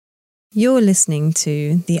You're listening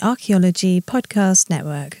to the Archaeology Podcast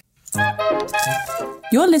Network.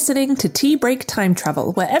 You're listening to Tea Break Time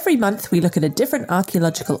Travel, where every month we look at a different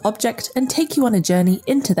archaeological object and take you on a journey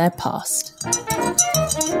into their past.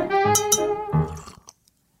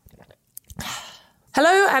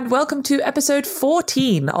 Hello and welcome to episode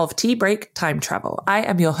 14 of Tea Break Time Travel. I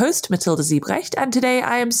am your host, Matilda Siebrecht, and today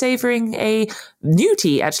I am savouring a new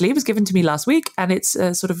tea, actually. It was given to me last week, and it's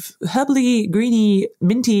a sort of herbally, greeny,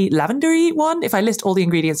 minty, lavendery one. If I list all the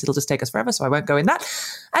ingredients, it'll just take us forever, so I won't go in that.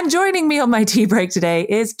 And joining me on my tea break today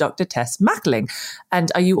is Dr. Tess Mackling. And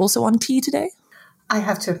are you also on tea today? I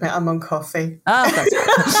have to admit I'm on coffee. Oh, that's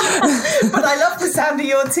right. But I love the sound of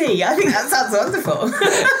your tea. I think that sounds wonderful.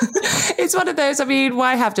 It's one of those, I mean,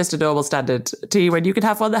 why have just a normal standard tea when you can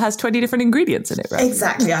have one that has 20 different ingredients in it, right?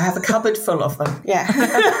 Exactly. I have a cupboard full of them. Yeah.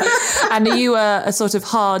 And are you a sort of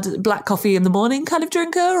hard black coffee in the morning kind of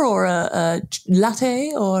drinker, or a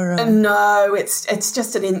latte, or No, it's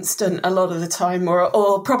just an instant a lot of the time,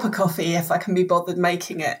 or proper coffee if I can be bothered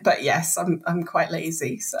making it. But yes, I'm quite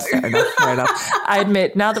lazy. So Fair enough. I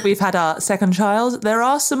admit, now that we've had our second child, there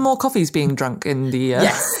are some more coffees being drunk in the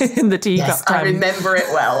in the teacup. Yes, I remember it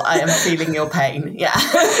well. I am feeling your pain. Yeah.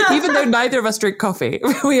 Even though neither of us drink coffee,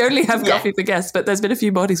 we only have coffee for guests. But there's been a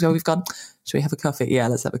few mornings where we've gone, should we have a coffee? Yeah,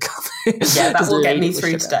 let's have a coffee. Yeah, that will get me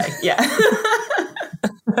through today. Yeah.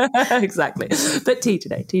 Exactly. But tea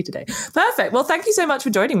today. Perfect. Well, thank you so much for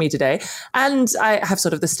joining me today. And I have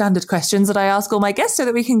sort of the standard questions that I ask all my guests so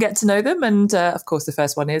that we can get to know them. And of course, the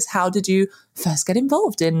first one is, how did you first get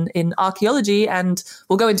involved in archaeology? And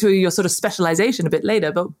we'll go into your sort of specialization a bit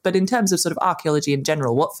later. But in terms of sort of archaeology in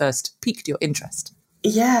general, what first piqued your interest?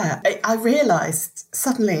 Yeah, I realised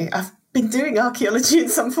suddenly I've been doing archaeology in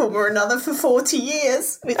some form or another for 40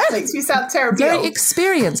 years, which makes me sound terribly Very old.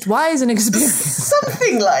 Experienced. Wise and experienced.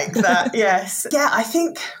 Something like that, yes. Yeah,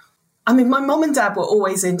 I mean, my mum and dad were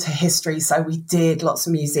always into history, so we did lots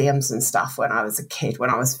of museums and stuff when I was a kid, when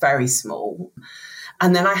I was very small.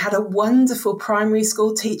 And then I had a wonderful primary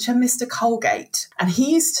school teacher, Mr. Colgate, and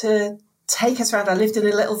he used to take us around. I lived in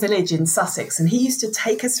a little village in Sussex, and he used to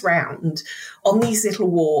take us round on these little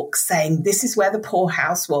walks saying, this is where the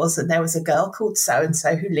poorhouse was, and there was a girl called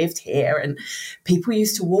so-and-so who lived here, and people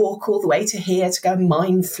used to walk all the way to here to go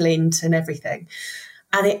mine flint and everything.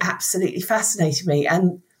 And it absolutely fascinated me.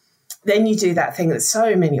 And then you do that thing that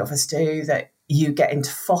so many of us do, that you get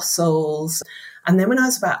into fossils. And then when I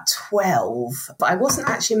was about 12, I wasn't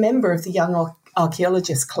actually a member of the Young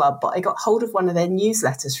Archaeologist Club, but I got hold of one of their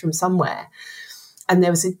newsletters from somewhere, and there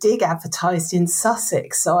was a dig advertised in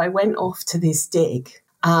Sussex. So I went off to this dig,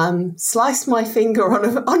 sliced my finger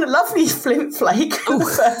on a lovely flint flake on the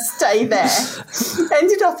first day there,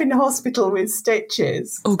 ended up in hospital with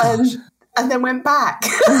stitches. Oh, gosh. And then went back.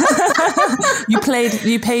 You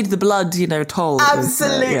paid the blood, toll.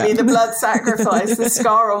 Absolutely, the blood sacrifice, the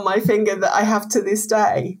scar on my finger that I have to this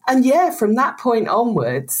day. And yeah, from that point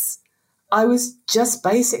onwards, I was just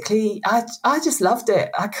basically, I just loved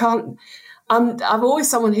it. I'm always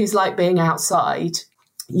someone who's like being outside.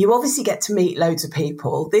 You obviously get to meet loads of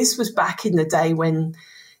people. This was back in the day when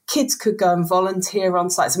kids could go and volunteer on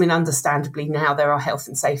sites. I mean, understandably now there are health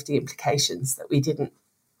and safety implications that we didn't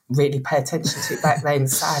really pay attention to back then,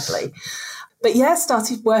 sadly. But yeah,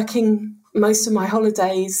 started working most of my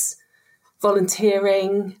holidays,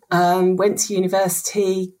 volunteering, went to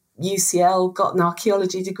university, UCL, got an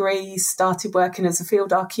archaeology degree, started working as a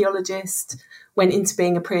field archaeologist, went into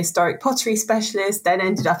being a prehistoric pottery specialist, then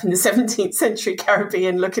ended up in the 17th century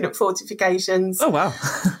Caribbean looking at fortifications. Oh, wow.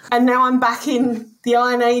 And now I'm back in the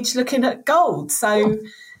Iron Age looking at gold. So,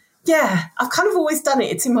 yeah, I've kind of always done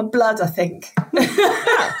it. It's in my blood, I think.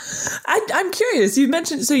 I'm curious. You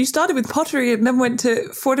mentioned, so you started with pottery and then went to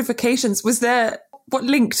fortifications. Was there... What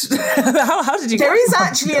linked? How did you get There is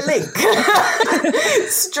actually a link.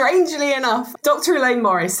 Strangely enough, Dr. Elaine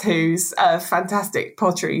Morris, who's a fantastic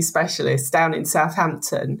pottery specialist down in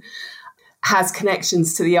Southampton, has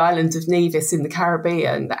connections to the island of Nevis in the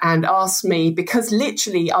Caribbean, and asked me, because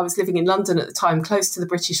literally I was living in London at the time, close to the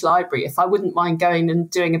British Library, if I wouldn't mind going and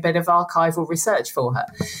doing a bit of archival research for her.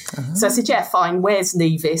 Uh-huh. So I said, yeah, fine. Where's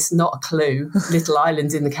Nevis? Not a clue. Little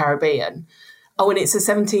island in the Caribbean. Oh, and it's a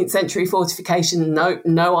 17th century fortification.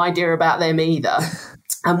 No idea about them either.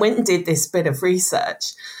 And went and did this bit of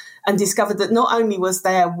research and discovered that not only was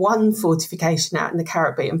there one fortification out in the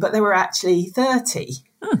Caribbean, but there were actually 30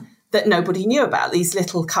 that nobody knew about, these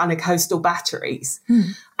little kind of coastal batteries.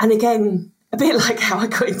 And again, a bit like how I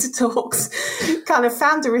got into talks, kind of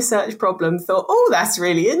found a research problem, thought, oh, that's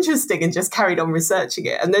really interesting, and just carried on researching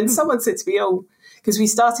it. And then someone said to me, oh, because we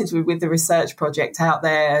started with the research project out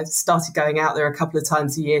there, started going out there a couple of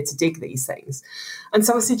times a year to dig these things. And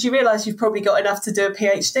someone said, you realise you've probably got enough to do a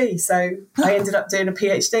PhD. So I ended up doing a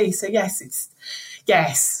PhD. So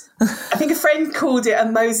yes. I think a friend called it a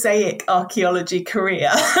mosaic archaeology career.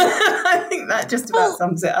 I think that just about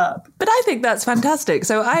sums it up. But I think that's fantastic.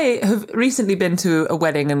 So I have recently been to a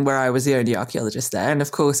wedding and where I was the only archaeologist there. And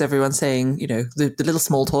of course, everyone's saying, the little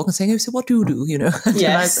small talk and saying, oh, so what do you do? Yes. And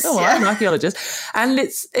I said, I'm an archaeologist. And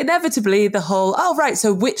it's inevitably the whole, right,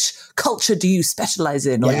 so which culture do you specialize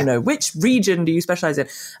in? Or, which region do you specialize in?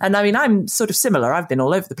 And I mean, I'm sort of similar. I've been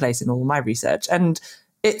all over the place in all my research. And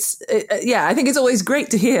I think it's always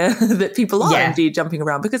great to hear that people are indeed jumping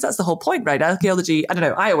around, because that's the whole point, right? Archaeology, I don't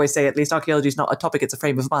know, I always say at least archaeology is not a topic, it's a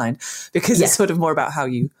frame of mind, because it's sort of more about how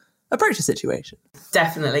you approach a situation.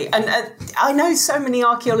 Definitely. And I know so many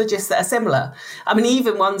archaeologists that are similar. I mean,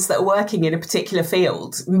 even ones that are working in a particular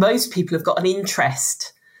field, most people have got an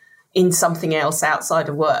interest in something else outside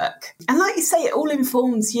of work. And like you say, it all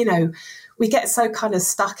informs, we get so kind of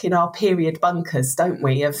stuck in our period bunkers, don't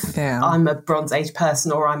we? I'm a Bronze Age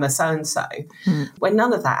person or I'm a so-and-so, when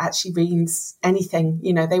none of that actually means anything.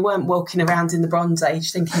 They weren't walking around in the Bronze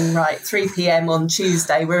Age thinking, right, 3 p.m. on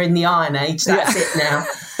Tuesday, we're in the Iron Age, that's it now.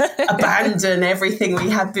 Abandon everything we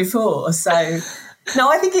had before. So, no,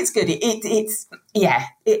 I think it's good.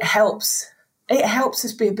 It helps. It helps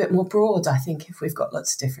us be a bit more broad, I think, if we've got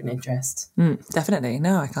lots of different interests. Definitely.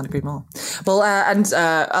 No, I can't agree more. Well,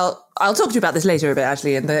 I'll talk to you about this later a bit,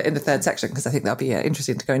 actually, in the third section, because I think that'll be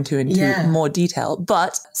interesting to go into more detail.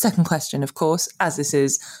 But second question, of course, as this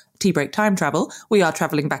is Tea Break Time Travel, we are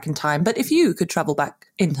travelling back in time. But if you could travel back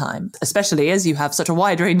in time, especially as you have such a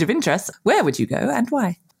wide range of interests, where would you go and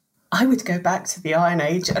why? I would go back to the Iron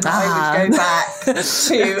Age, and I would go back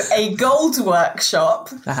to a gold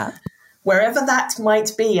workshop. Wherever that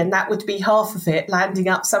might be, and that would be half of it, landing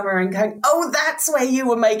up somewhere and going, oh, that's where you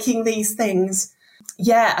were making these things.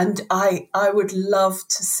 Yeah, and I would love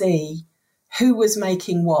to see who was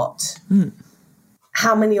making what,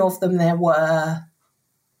 how many of them there were,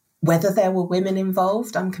 whether there were women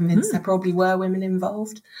involved. I'm convinced there probably were women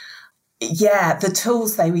involved. Yeah, the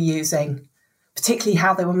tools they were using, particularly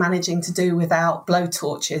how they were managing to do without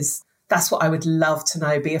blowtorches. That's what I would love to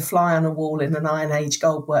know, be a fly on a wall in an Iron Age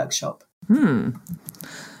gold workshop.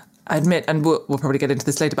 I admit, and we'll probably get into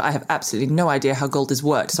this later, but I have absolutely no idea how gold is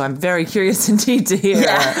worked. So I'm very curious indeed to hear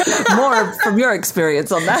more from your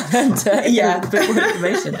experience on that and a bit more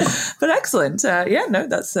information. But excellent.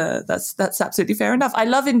 That's absolutely fair enough. I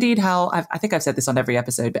love indeed how, I think I've said this on every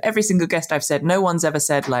episode, but every single guest I've said, no one's ever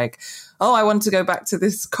said like, oh, I want to go back to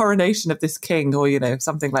this coronation of this king or,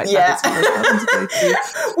 something like that.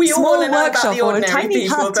 It's we all want to know about the ordinary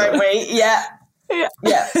people, don't we?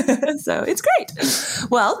 Yeah. So it's great.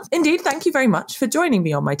 Well, indeed, thank you very much for joining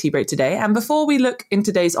me on my tea break today. And before we look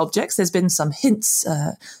into today's objects, there's been some hints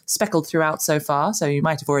speckled throughout so far, so you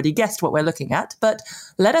might have already guessed what we're looking at. But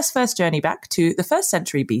let us first journey back to the 1st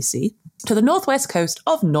century BC, to the northwest coast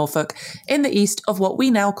of Norfolk, in the east of what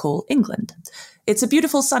we now call England. It's a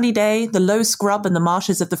beautiful sunny day, the low scrub and the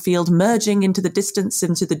marshes of the field merging into the distance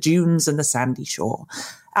into the dunes and the sandy shore.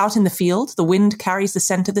 Out in the field, the wind carries the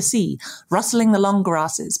scent of the sea, rustling the long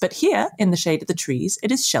grasses, but here, in the shade of the trees,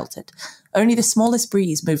 it is sheltered. Only the smallest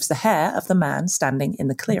breeze moves the hair of the man standing in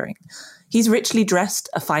the clearing. He's richly dressed,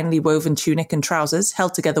 a finely woven tunic and trousers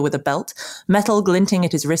held together with a belt, metal glinting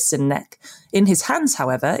at his wrists and neck. In his hands,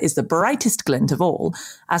 however, is the brightest glint of all,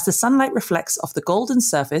 as the sunlight reflects off the golden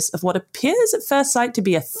surface of what appears at first sight to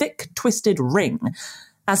be a thick, twisted ring.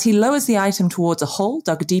 As he lowers the item towards a hole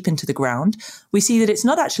dug deep into the ground, we see that it's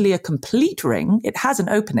not actually a complete ring, it has an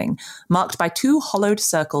opening, marked by 2 hollowed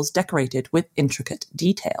circles decorated with intricate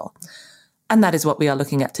detail. And that is what we are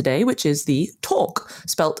looking at today, which is the torc,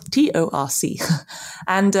 spelt T-O-R-C.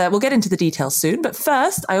 And we'll get into the details soon. But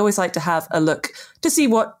first, I always like to have a look to see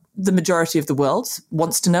what the majority of the world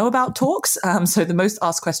wants to know about torcs. So the most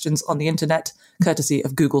asked questions on the internet, courtesy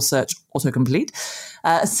of Google search autocomplete.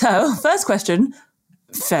 So first question,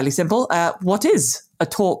 fairly simple. What is a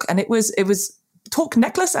torc? And it was torc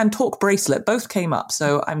necklace and torc bracelet both came up.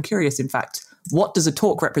 So I'm curious, in fact, what does a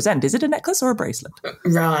torc represent? Is it a necklace or a bracelet?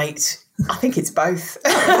 Right. I think it's both.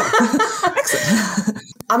 Excellent.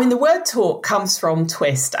 I mean, the word torc comes from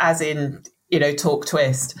twist, as in, torque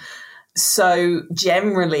twist. So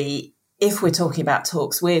generally, if we're talking about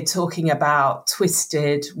torcs, we're talking about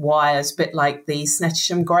twisted wires, a bit like the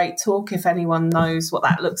Snettisham Great Torque. If anyone knows what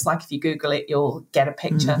that looks like, if you Google it, you'll get a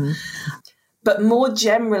picture. Mm-hmm. But more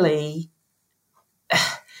generally,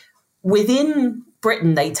 within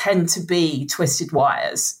Britain, they tend to be twisted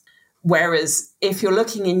wires. Whereas if you're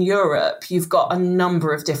looking in Europe, you've got a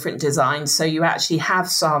number of different designs. So you actually have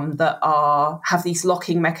some that have these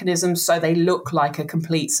locking mechanisms, so they look like a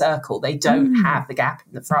complete circle. They don't have the gap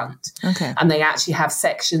in the front. Okay. And they actually have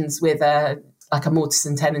sections with like a mortise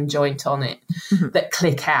and tenon joint on it that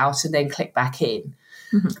click out and then click back in.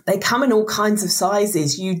 They come in all kinds of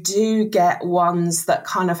sizes. You do get ones that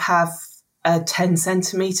kind of have a 10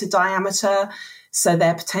 centimetre diameter. So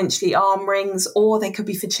they're potentially arm rings, or they could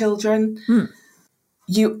be for children.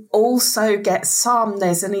 You also get some,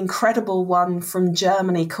 there's an incredible one from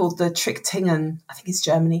Germany called the Trichtingen. I think it's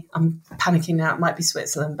Germany. I'm panicking now. It might be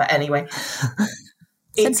Switzerland. But anyway,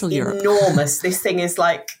 it's enormous. This thing is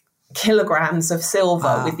like kilograms of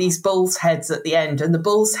silver with these bull's heads at the end. And the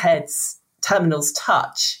bull's heads terminals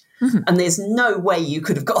touch. And there's no way you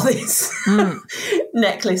could have got this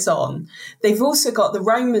necklace on. They've also got, the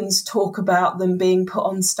Romans talk about them being put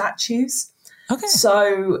on statues. Okay.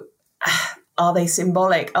 So are they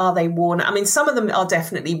symbolic? Are they worn? I mean, some of them are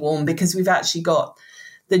definitely worn, because we've actually got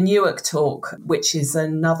the Newark torque, which is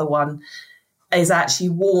another one, is actually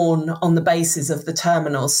worn on the bases of the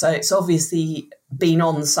terminals. So it's obviously been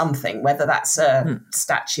on something, whether that's a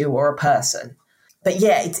statue or a person. But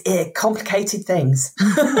yeah, it's complicated things.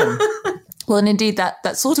 Well, and indeed,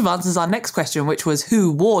 that sort of answers our next question, which was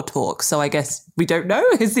who wore torque. So I guess we don't know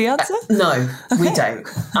is the answer? No, we don't.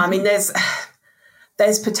 I mean, there's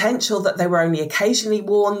potential that they were only occasionally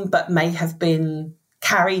worn, but may have been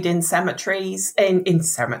carried in ceremonies. I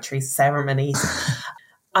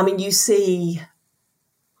mean, you see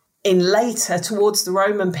towards the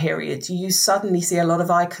Roman period, you suddenly see a lot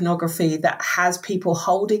of iconography that has people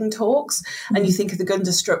holding torques. And you think of the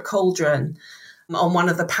Gundestrup cauldron. On one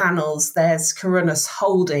of the panels, there's Carunus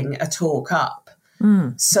holding a torque up.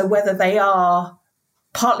 So whether they are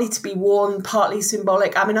partly to be worn, partly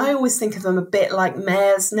symbolic. I mean, I always think of them a bit like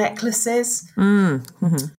mares' necklaces.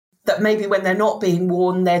 That maybe when they're not being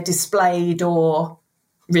worn, they're displayed or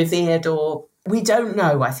revered, or we don't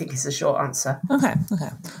know, I think is the short answer. Okay.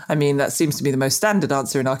 I mean, that seems to be the most standard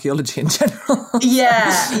answer in archaeology in general.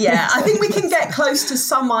 Yeah. I think we can get close to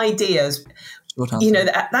some ideas. You know,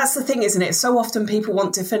 that's the thing, isn't it? So often people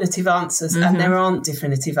want definitive answers, and there aren't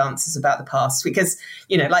definitive answers about the past because,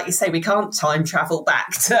 you know, like you say, we can't time travel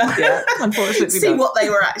back to unfortunately see what they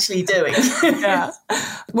were actually doing.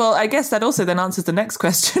 Well, I guess that also then answers the next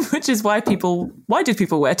question, which is why did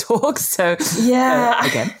people wear torques? So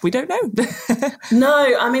again, we don't know.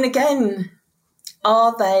 No, I mean, again,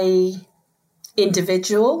 are they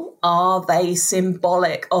individual? Are they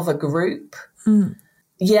symbolic of a group?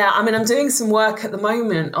 Yeah, I mean, I'm doing some work at the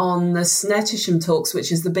moment on the Snettisham torques,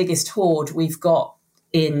 which is the biggest hoard we've got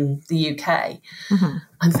in the UK.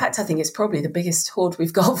 In fact, I think it's probably the biggest hoard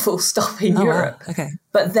we've got full stop in Europe. Wow. Okay.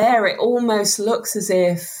 But there it almost looks as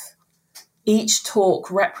if each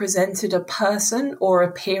torque represented a person or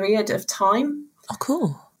a period of time. Oh,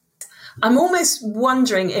 cool. I'm almost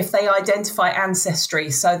wondering if they identify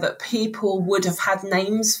ancestry so that people would have had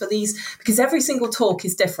names for these, because every single torque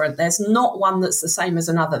is different. There's not one that's the same as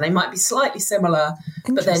another. They might be slightly similar,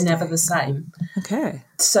 but they're never the same. Okay.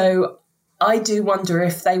 So I do wonder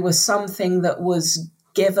if they were something that was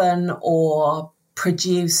given or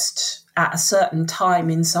produced at a certain time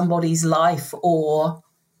in somebody's life, or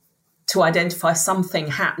to identify something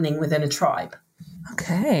happening within a tribe.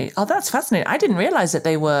 Okay. Oh, that's fascinating. I didn't realize that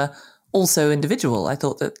they were also individual. I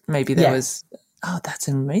thought that maybe there was... Oh, that's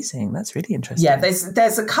amazing. That's really interesting. Yeah,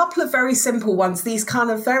 there's a couple of very simple ones. These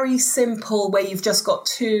kind of very simple where you've just got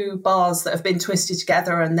two bars that have been twisted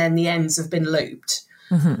together and then the ends have been looped.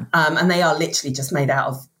 And they are literally just made out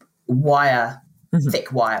of wire,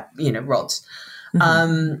 thick wire, rods.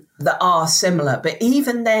 That are similar. But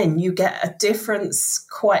even then, you get a difference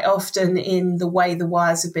quite often in the way the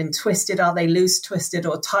wires have been twisted. Are they loose twisted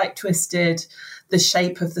or tight twisted? The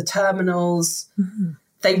shape of the terminals.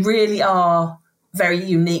 They really are very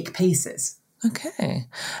unique pieces. Okay.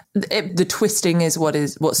 The twisting is what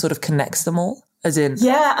sort of connects them all? As in...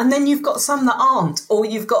 Yeah, and then you've got some that aren't, or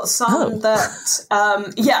you've got some that...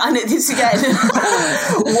 and it is again,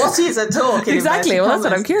 what is a torque? Exactly, well, that's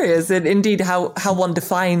what I'm curious. And indeed, how one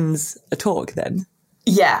defines a torque then?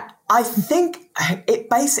 Yeah, I think it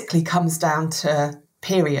basically comes down to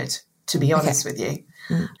period, to be honest with you.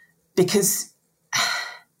 Because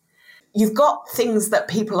you've got things that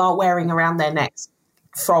people are wearing around their necks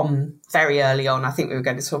from very early on. I think we were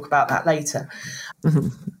going to talk about that later.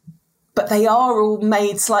 But they are all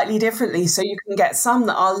made slightly differently. So you can get some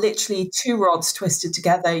that are literally two rods twisted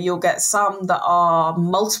together. You'll get some that are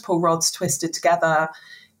multiple rods twisted together.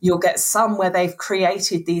 You'll get some where they've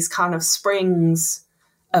created these kind of springs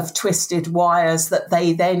of twisted wires that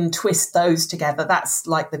they then twist those together. That's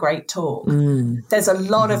like the Great Talk. There's a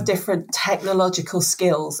lot of different technological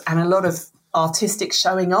skills and a lot of artistic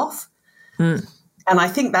showing off. And I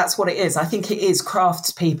think that's what it is. I think it is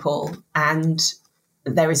craftspeople, and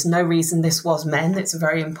there is no reason this was men. It's a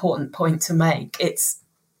very important point to make. It's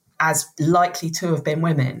as likely to have been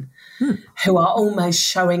women who are almost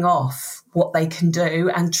showing off what they can do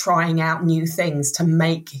and trying out new things to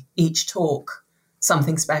make each talk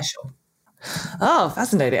something special. Oh,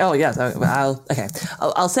 fascinating. Oh, yes.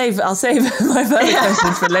 I'll save my further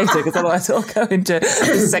questions for later, because otherwise I'll go into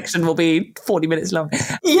this section will be 40 minutes long.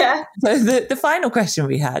 Yeah. So the final question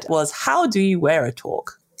we had was, how do you wear a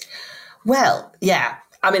talk? Well, yeah.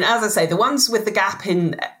 I mean, as I say, the ones with the gap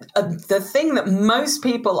in, the thing that most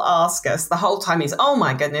people ask us the whole time is, oh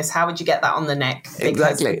my goodness, how would you get that on the neck?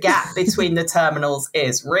 Because the gap between the terminals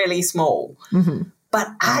is really small. But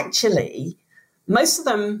actually, most of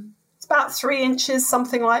them, it's about 3 inches,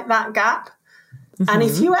 something like that gap. And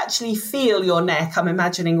if you actually feel your neck, I'm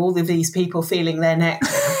imagining all of these people feeling their neck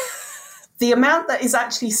now, the amount that is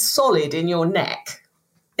actually solid in your neck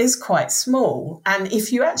is quite small. And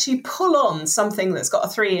if you actually pull on something that's got a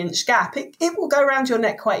 3-inch gap, it will go around your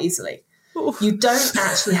neck quite easily. Oof. You don't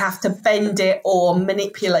actually have to bend it or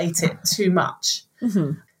manipulate it too much.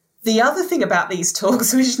 The other thing about these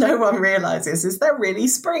talks, which no one realizes, is they're really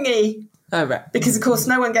springy. Oh, right. Because, of course,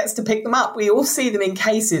 no one gets to pick them up. We all see them in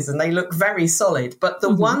cases and they look very solid. But the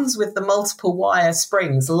ones with the multiple wire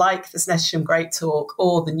springs, like the Snettisham Great Talk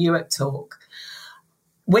or the Newark Talk,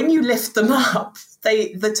 when you lift them up,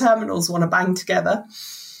 the terminals want to bang together.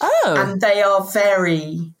 Oh. And they are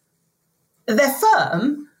they're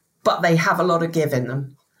firm, but they have a lot of give in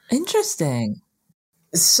them. Interesting.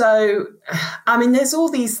 So, I mean, there's all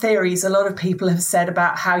these theories a lot of people have said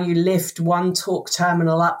about how you lift one talk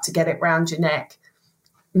terminal up to get it round your neck.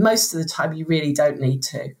 Most of the time, you really don't need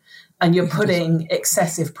to. And you're putting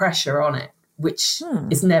excessive pressure on it, which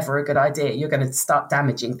is never a good idea. You're going to start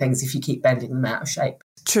damaging things if you keep bending them out of shape.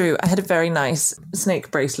 True. I had a very nice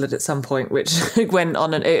snake bracelet at some point, which went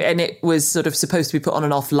on and it was sort of supposed to be put on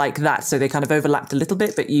and off like that. So they kind of overlapped a little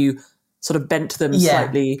bit, but you sort of bent them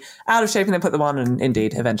slightly out of shape and then put them on. And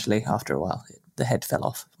indeed, eventually, after a while, the head fell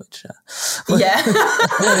off, which... Yeah.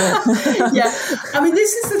 Yeah. I mean,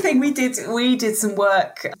 this is the thing. We did some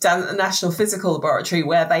work down at the National Physical Laboratory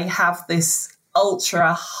where they have this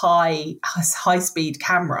ultra high speed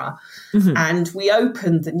camera. And we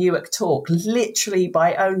opened the Newark Talk literally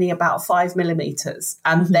by only about 5 millimeters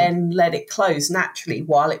and then let it close naturally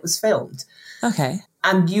while it was filmed. Okay.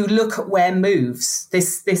 And you look at where moves.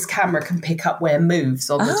 This camera can pick up where moves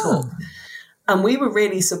on the talk. And we were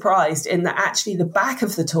really surprised in that actually the back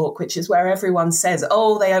of the talk, which is where everyone says,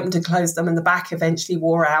 oh, they opened and closed them and the back eventually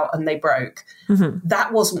wore out and they broke.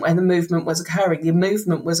 That wasn't where the movement was occurring. The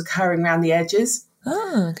movement was occurring around the edges.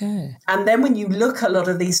 Oh, okay. And then when you look at a lot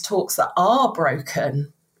of these talks that are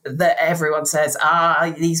broken, that everyone says,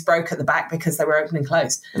 these broke at the back because they were open and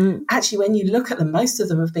closed. Actually, when you look at them, most of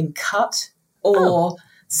them have been cut or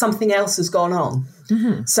something else has gone on.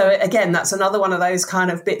 So again, that's another one of those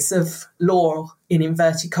kind of bits of lore in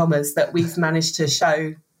inverted commas that we've managed to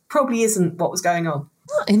show probably isn't what was going on.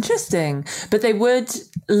 Oh, interesting. But they would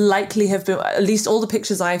likely have been, at least all the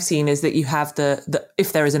pictures I've seen is that you have the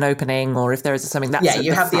if there is an opening or if there is something that's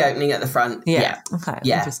you have the opening at the front. Yeah. Okay.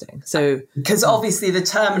 Yeah. Interesting. So because obviously the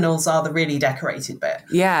terminals are the really decorated bit.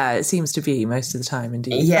 Yeah, it seems to be most of the time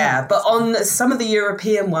indeed. Yeah, but on some of the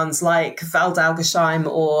European ones like Waldalgesheim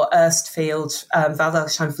or Erstfield,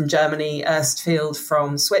 Waldalgesheim from Germany, Erstfield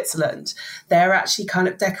from Switzerland, they're actually kind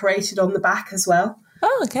of decorated on the back as well.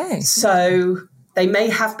 Oh, okay. So they may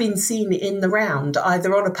have been seen in the round,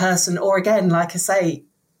 either on a person or, again, like I say,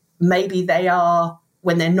 maybe they are,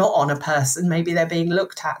 when they're not on a person, maybe they're being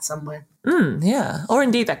looked at somewhere. Yeah. Or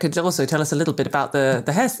indeed, that could also tell us a little bit about the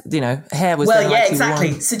hair, hair was... Well, yeah,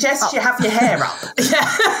 exactly. Suggest you have your hair up.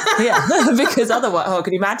 Yeah, because otherwise,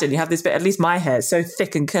 can you imagine? You have this bit, at least my hair is so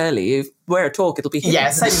thick and curly. You wear a talk, it'll be hidden.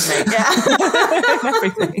 Yeah, same thing. Yeah.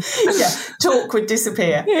 Everything. Yeah, talk would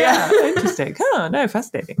disappear. Yeah, interesting. Oh, no,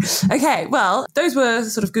 fascinating. Okay, well, those were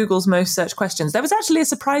sort of Google's most searched questions. There was actually a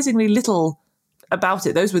surprisingly little about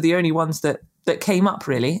it. Those were the only ones that came up,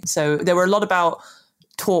 really. So there were a lot about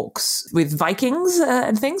talks with Vikings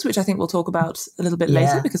and things, which I think we'll talk about a little bit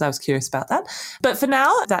later because I was curious about that. But for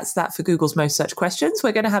now, that's that for Google's most searched questions.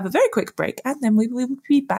 We're going to have a very quick break and then we will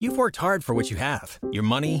be back. You've worked hard for what you have. Your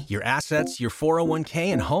money, your assets, your 401k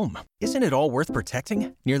and home. Isn't it all worth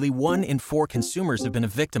protecting? Nearly 1 in 4 consumers have been a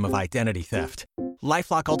victim of identity theft.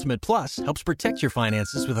 LifeLock Ultimate Plus helps protect your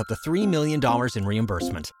finances with up to $3 million in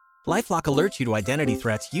reimbursement. LifeLock alerts you to identity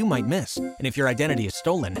threats you might miss. And if your identity is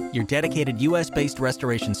stolen, your dedicated U.S.-based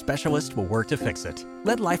restoration specialist will work to fix it.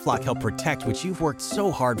 Let LifeLock help protect what you've worked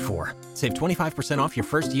so hard for. Save 25% off your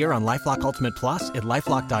first year on LifeLock Ultimate Plus at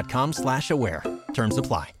LifeLock.com/aware. Terms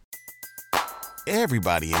apply.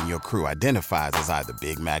 Everybody in your crew identifies as either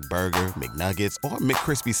Big Mac Burger, McNuggets, or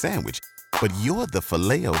McCrispy Sandwich. But you're the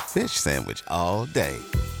Filet-O-Fish Sandwich all day.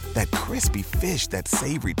 That crispy fish, that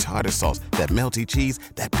savory tartar sauce, that melty cheese,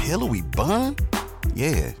 that pillowy bun.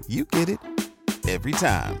 Yeah, you get it. Every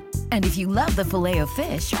time. And if you love the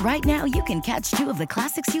Filet-O-Fish, right now you can catch 2 of the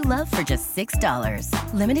classics you love for just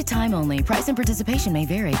 $6. Limited time only. Price and participation may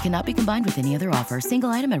vary. Cannot be combined with any other offer. Single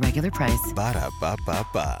item at regular price.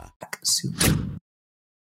 Ba-da-ba-ba-ba.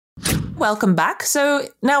 Welcome back. So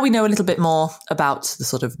now we know a little bit more about the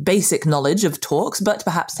sort of basic knowledge of talks, but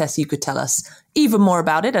perhaps, Tess, you could tell us even more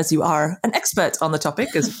about it, as you are an expert on the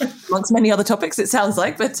topic, as amongst many other topics, it sounds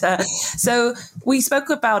like. But so we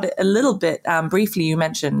spoke about it a little bit briefly. You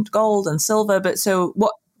mentioned gold and silver, but so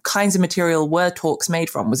what kinds of material were talks made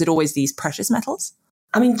from? Was it always these precious metals?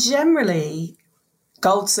 I mean, generally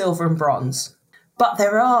gold, silver and bronze. But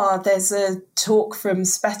there's a talk from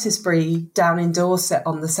Spetisbury down in Dorset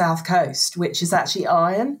on the south coast, which is actually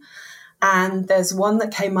iron. And there's one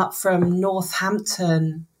that came up from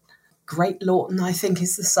Northampton, Great Lawton, I think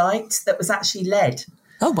is the site, that was actually lead.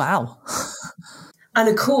 Oh, wow. And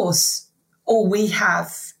of course, all we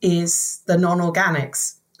have is the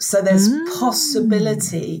non-organics. So there's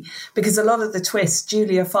possibility, because a lot of the twists,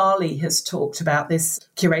 Julia Farley has talked about this,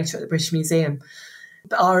 curator at the British Museum,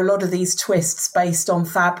 are a lot of these twists based on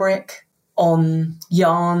fabric, on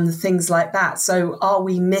yarn, things like that. So are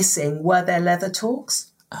we missing, were there leather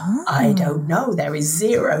talks? Oh. I don't know. There is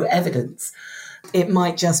zero evidence. It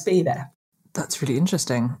might just be there. That's really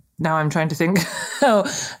interesting. Now I'm trying to think. Oh,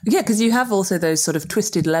 yeah, because you have also those sort of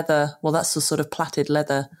twisted leather. Well, that's the sort of plaited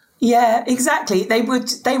leather. Yeah, exactly. They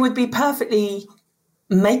would be perfectly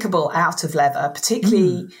makeable out of leather,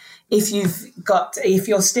 particularly if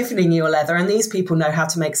you're stiffening your leather, and these people know how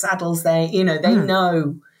to make saddles, they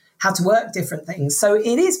know how to work different things. So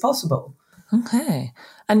it is possible. Okay.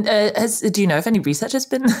 And do you know if any research has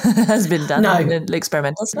been done on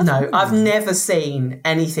experimental stuff? No, I've never seen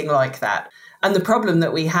anything like that. And the problem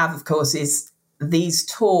that we have, of course, is these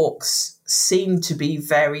talks seem to be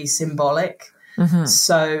very symbolic. Mm-hmm.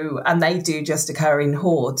 So, and they do just occur in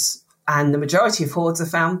hoards. And the majority of hoards are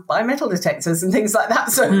found by metal detectors and things like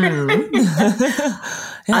that. So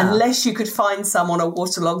unless you could find some on a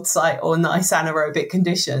waterlogged site or nice anaerobic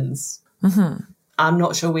conditions, I'm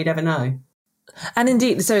not sure we'd ever know. And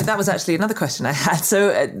indeed, so that was actually another question I had.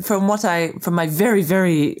 So from my very,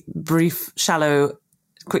 very brief, shallow,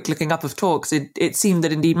 quick looking up of talks, it seemed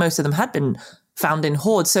that indeed most of them had been found in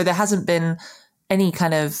hoards. So there hasn't been any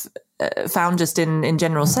kind of found just in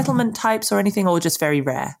general settlement types or anything, or just very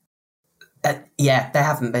rare? Yeah, there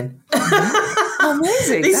haven't been.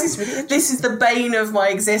 Amazing. This is the bane of my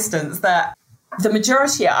existence, that the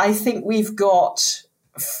majority, I think we've got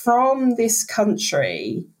from this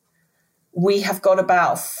country, we have got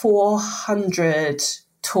about 400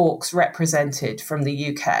 talks represented from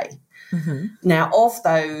the UK. Mm-hmm. Now, of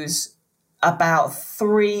those, about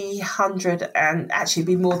 300, and actually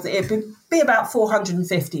it'd be about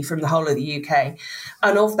 450 from the whole of the UK.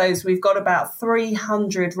 And of those, we've got about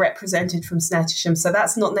 300 represented from Snettisham. So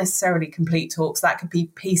that's not necessarily complete talks. That could be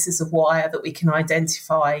pieces of wire that we can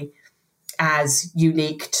identify as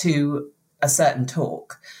unique to a certain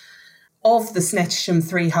talk. Of the Snettisham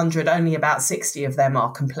 300, only about 60 of them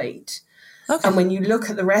are complete. Okay. And when you look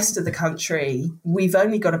at the rest of the country, we've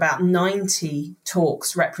only got about 90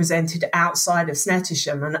 talks represented outside of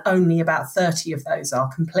Snettisham, and only about 30 of those are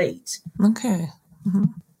complete. Okay. Mm-hmm.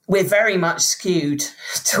 We're very much skewed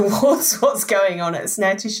towards what's going on at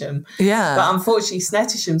Snettisham. Yeah. But unfortunately,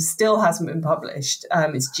 Snettisham still hasn't been published.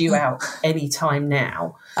 It's due out any time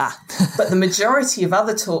now. But the majority of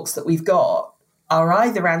other talks that we've got are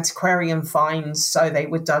either antiquarian finds, so they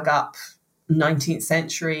were dug up 19th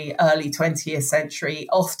century, early 20th century,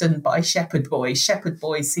 often by shepherd boys. Shepherd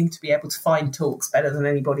boys seem to be able to find talks better than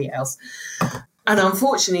anybody else. And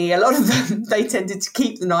unfortunately, a lot of them, they tended to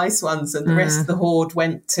keep the nice ones, and the rest of the hoard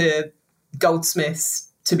went to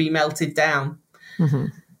goldsmiths to be melted down. Mm-hmm.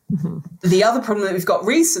 Mm-hmm. The other problem that we've got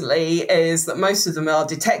recently is that most of them are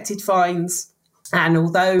detected finds. And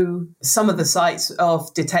although some of the sites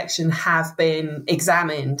of detection have been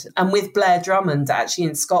examined, and with Blair Drummond actually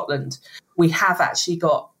in Scotland, we have actually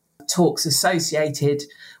got talks associated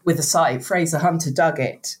with the site. Fraser Hunter dug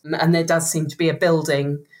it, and there does seem to be a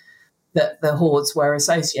building that the hoards were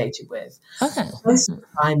associated with. Okay. Most of the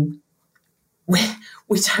time,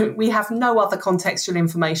 we have no other contextual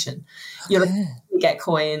information. You get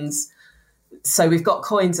coins. So we've got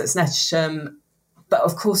coins at Snettisham, but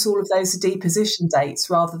of course all of those are deposition dates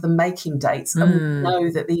rather than making dates. And we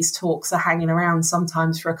know that these talks are hanging around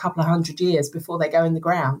sometimes for a couple of 100 years before they go in the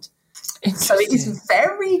ground. So it is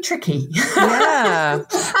very tricky. Yeah.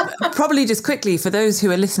 Probably just quickly, for those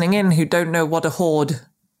who are listening in who don't know what a hoard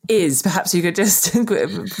is, perhaps you could just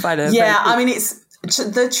provide a... Yeah, I mean, it's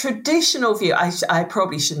the traditional view. I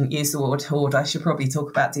probably shouldn't use the word hoard. I should probably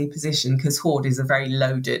talk about deposition, because hoard is a very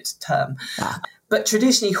loaded term. But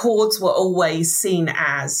traditionally, hoards were always seen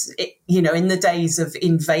as, in the days of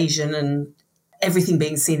invasion and everything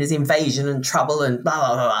being seen as invasion and trouble and blah,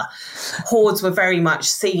 blah, blah, blah. Hoards were very much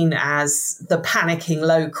seen as the panicking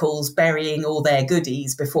locals burying all their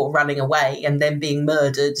goodies before running away and then being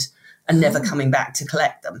murdered and never coming back to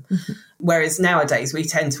collect them. Whereas nowadays we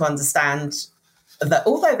tend to understand that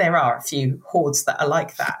although there are a few hoards that are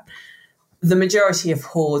like that, the majority of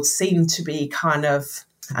hoards seem to be kind of,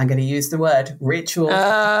 I'm going to use the word ritual.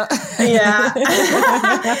 Yeah.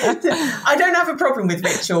 I don't have a problem with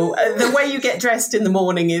ritual. The way you get dressed in the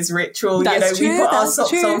morning is ritual. That's true, we put our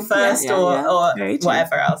socks on first or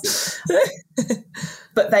whatever else.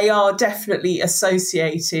 But they are definitely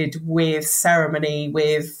associated with ceremony,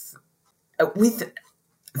 with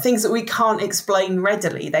things that we can't explain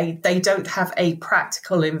readily. They don't have a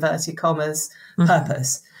practical, inverted commas,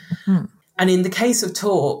 purpose. And in the case of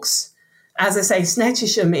talks, as I say,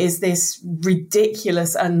 Snettisham is this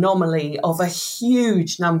ridiculous anomaly of a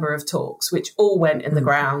huge number of talks, which all went in the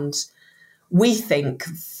ground, we think,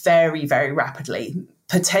 very, very rapidly,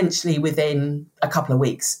 potentially within a couple of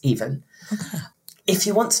weeks even. Okay. If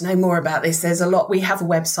you want to know more about this, there's a lot. We have a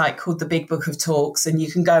website called The Big Book of Talks, and you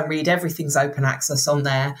can go and read. Everything's open access on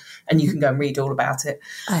there, and you can go and read all about it.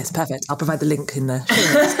 It's perfect. I'll provide the link in the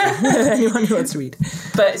show notes for anyone who wants to read.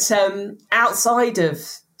 But outside of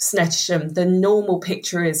Snettisham, the normal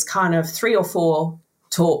picture is kind of 3 or 4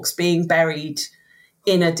 talks being buried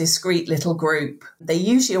in a discrete little group. They're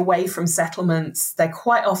usually away from settlements. They're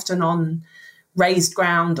quite often on raised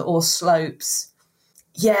ground or slopes.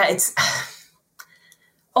 Yeah, it's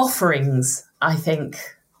offerings, I think.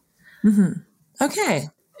 Okay.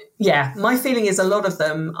 Yeah, my feeling is a lot of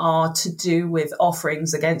them are to do with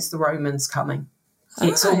offerings against the Romans coming.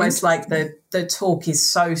 It's almost like the talk is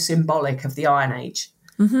so symbolic of the Iron Age.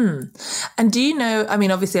 And do you know, I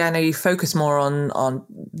mean, obviously I know you focus more on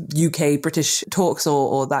UK British talks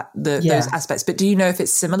or those aspects, but do you know if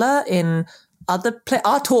it's similar in other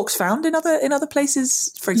are talks found in other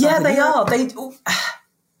places, for example? Yeah, they are.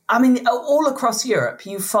 I mean, all across Europe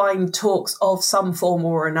you find talks of some form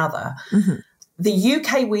or another. The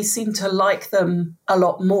UK, we seem to like them a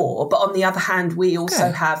lot more, but on the other hand, we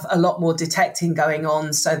also have a lot more detecting going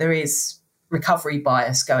on, so there is recovery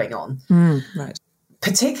bias going on. Right.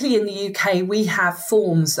 Particularly in the UK, we have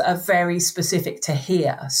forms that are very specific to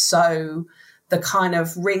here. So the kind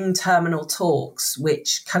of ring terminal talks,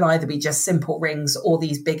 which can either be just simple rings or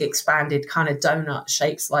these big expanded kind of donut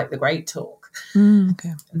shapes like the Great Talk,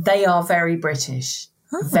 they are very British,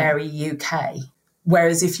 very UK.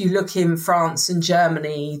 Whereas if you look in France and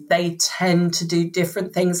Germany, they tend to do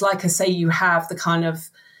different things. Like I say, you have the kind of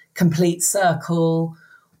complete circle,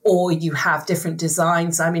 or you have different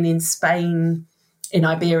designs. I mean, in Spain, in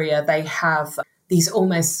Iberia, they have these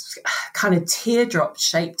almost kind of teardrop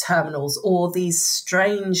shaped terminals, or these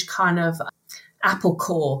strange kind of apple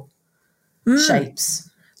core shapes.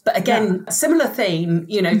 But again, similar theme,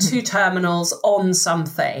 2 terminals on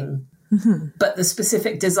something, but the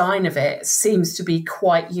specific design of it seems to be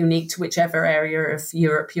quite unique to whichever area of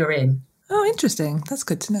Europe you're in. Oh, interesting. That's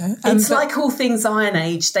good to know. It's like all things Iron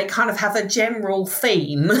Age. They kind of have a general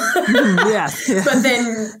theme. But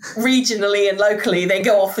then regionally and locally, they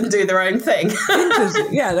go off and do their own thing.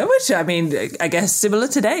 Interesting. Yeah, which, I mean, I guess similar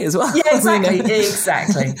today as well. Yeah, exactly.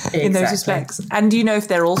 In those respects. And do you know if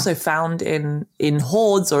they're also found in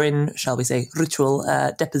hoards or in, shall we say, ritual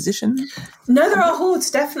deposition? No, there are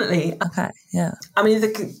hoards, definitely. Okay, yeah. I mean,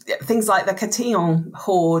 things like the Cotillon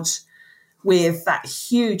hoard, with that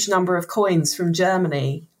huge number of coins from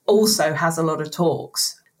Germany, also has a lot of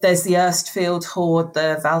talks. There's the Erstfield hoard,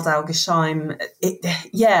 the Waldaugesheim.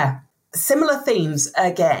 Similar themes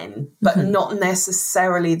again, but not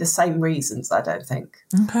necessarily the same reasons, I don't think.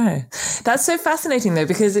 Okay. That's so fascinating, though,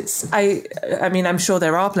 because I mean, I'm sure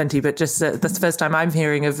there are plenty, but just that's the first time I'm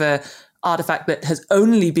hearing of an artifact that has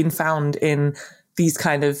only been found in these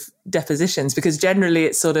kind of depositions, because generally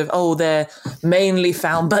it's sort of, they're mainly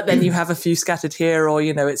found, but then you have a few scattered here, or,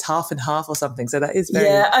 it's half and half or something. So that is very...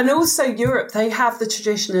 Yeah, and also Europe, they have the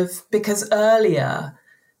tradition of, because earlier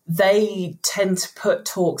they tend to put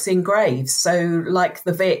talks in graves. So like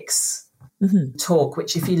the Vix talk,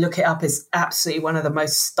 which if you look it up is absolutely one of the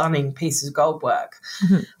most stunning pieces of gold work.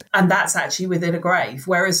 And that's actually within a grave.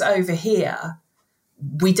 Whereas over here,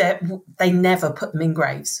 they never put them in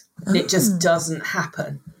graves. It just doesn't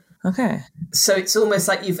happen. Okay. So it's almost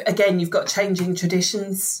like you've got changing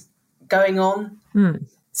traditions going on.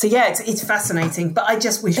 So yeah, it's fascinating. But I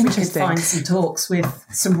just wish we could find some talks with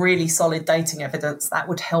some really solid dating evidence. That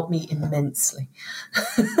would help me immensely.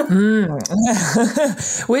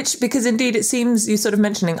 Which, because indeed it seems you're sort of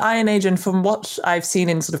mentioning Iron Age, and from what I've seen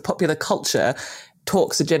in sort of popular culture,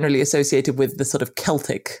 talks are generally associated with the sort of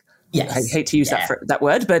Celtic. Yes. I hate to use that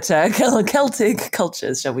word, but Celtic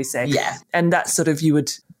cultures, shall we say? Yeah. And that's sort of, you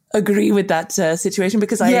would agree with that situation,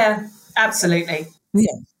 because yeah, absolutely.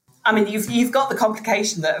 Yeah. I mean, you've got the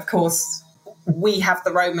complication that, of course, we have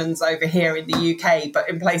the Romans over here in the UK, but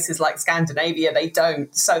in places like Scandinavia, they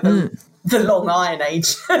don't. So the long Iron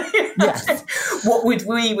Age, what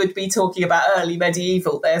we would be talking about early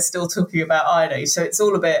medieval, they're still talking about Iron Age. So it's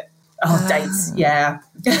all a bit, dates, yeah.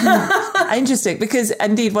 Interesting, because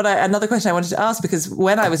indeed another question I wanted to ask, because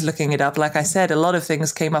when I was looking it up, like I said, a lot of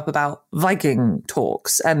things came up about Viking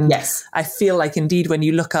talks. And I feel like indeed when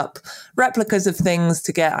you look up replicas of things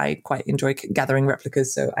I quite enjoy gathering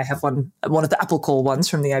replicas. So I have one of the apple call ones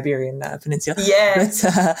from the Iberian Peninsula. Yeah.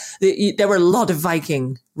 But there were a lot of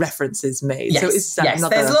Viking references made. Yes, so is that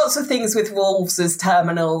there's lots of things with wolves as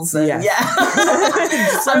terminals. And,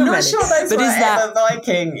 so I'm not many. sure those were ever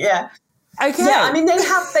Viking. Yeah. Okay. Yeah, I mean,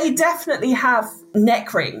 they definitely have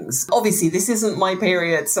neck rings. Obviously, this isn't my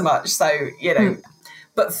period so much, so,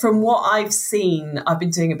 but from what I've seen, I've been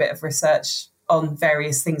doing a bit of research on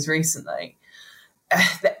various things recently.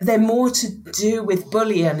 They're more to do with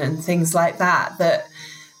bullion and things like that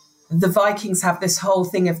the Vikings have this whole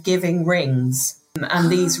thing of giving rings. And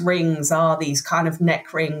these rings are these kind of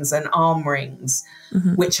neck rings and arm rings,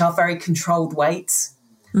 which are very controlled weights.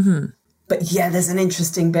 But yeah, there's an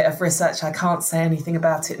interesting bit of research. I can't say anything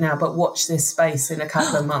about it now, but watch this space in a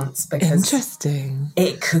couple of months, because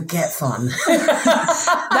it could get fun.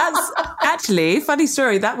 That's actually, funny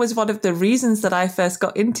story, that was one of the reasons that I first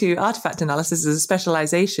got into artifact analysis as a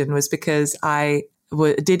specialization, was because I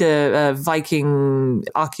did a Viking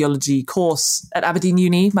archaeology course at Aberdeen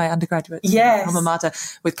Uni, my undergraduate alma mater,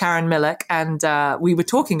 with Karen Millick, and we were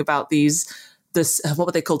talking about what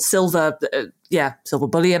were they called? Silver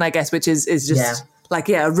bullion, I guess, which is just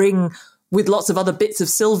a ring with lots of other bits of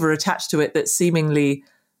silver attached to it that seemingly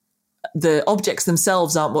the objects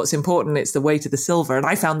themselves aren't what's important, it's the weight of the silver. And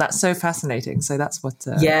I found that so fascinating. So that's what...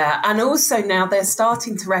 and also now they're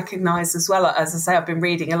starting to recognise as well, as I say, I've been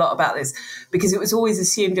reading a lot about this, because it was always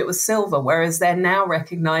assumed it was silver, whereas they're now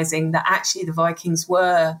recognising that actually the Vikings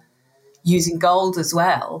were using gold as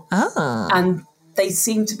well. And they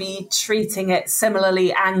seem to be treating it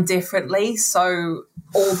similarly and differently. So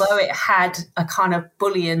although it had a kind of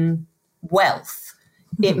bullion wealth,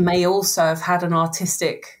 it may also have had an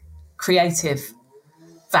artistic, creative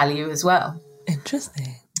value as well.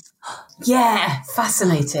 Interesting. Yeah,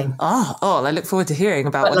 fascinating. Oh, I look forward to hearing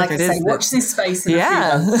about but whatever it is. Watch this space in a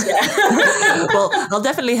few months. Yeah. Well, I'll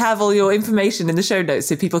definitely have all your information in the show notes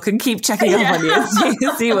so people can keep checking up on you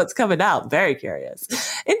and see what's coming out. Very curious.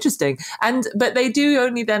 Interesting. But they do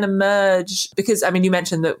only then emerge, because, I mean, you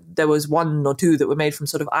mentioned that there was one or two that were made from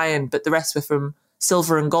sort of iron, but the rest were from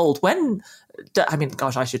silver and gold.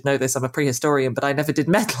 I should know this, I'm a prehistorian, but I never did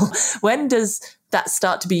metal. When does that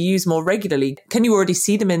start to be used more regularly? Can you already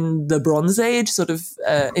see them in the Bronze Age sort of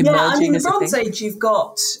emerging? Yeah, I mean, the Bronze Age you've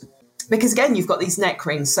got, because again, you've got these neck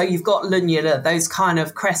rings. So you've got lunula, those kind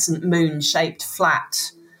of crescent moon shaped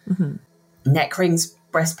flat neck rings,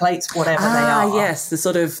 breastplates, whatever they are. Yes, the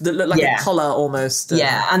sort of, that look like a collar almost.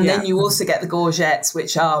 And then you also get the gorgets,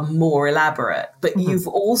 which are more elaborate. But you've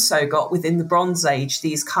also got within the Bronze Age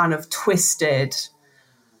these kind of twisted,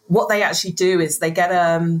 what they actually do is they get,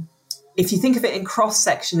 if you think of it in cross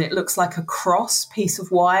section, it looks like a cross piece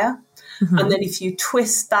of wire. And then if you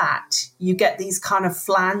twist that, you get these kind of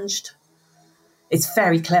flanged. It's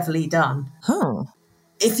very cleverly done.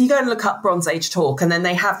 If you go and look up Bronze Age talk, and then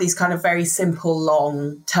they have these kind of very simple,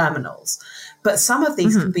 long terminals. But some of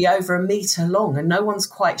these can be over 1 metre long, and no one's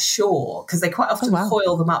quite sure, because they quite often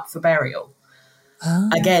coil them up for burial.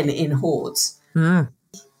 Again, in hoards.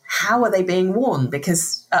 How are they being worn?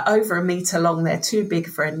 Because at over 1 metre long, they're too big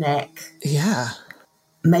for a neck. Yeah.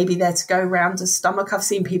 Maybe they're to go around a stomach. I've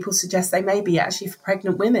seen people suggest they may be actually for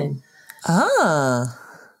pregnant women.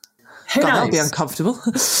 Who knows? That'll be uncomfortable.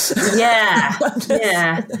 Yeah.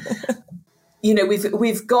 you know,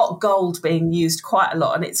 we've got gold being used quite a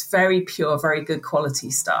lot, and it's very pure, very good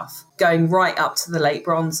quality stuff going right up to the late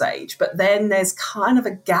Bronze Age. But then there's kind of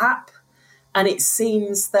a gap, and it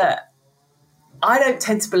seems that I don't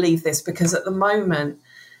tend to believe this, because at the moment,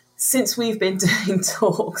 since we've been doing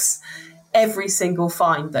talks, every single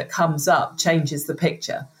find that comes up changes the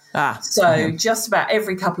picture. Just about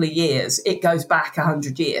every couple of years, it goes back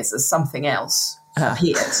 100 years as something else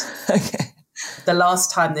appears. Okay. The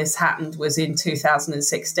last time this happened was in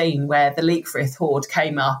 2016, where the Leakfrith hoard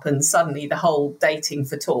came up and suddenly the whole dating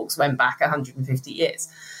for talks went back 150 years.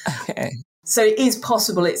 Okay. So it is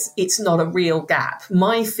possible it's not a real gap.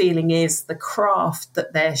 My feeling is the craft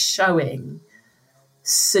that they're showing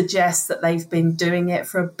suggests that they've been doing it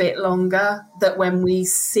for a bit longer, that when we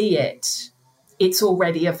see it, it's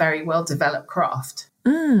already a very well-developed craft.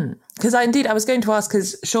 Because I was going to ask,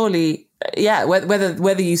 because surely,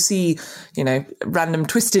 whether you see, you know, random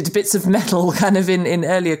twisted bits of metal kind of in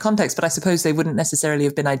earlier context, but I suppose they wouldn't necessarily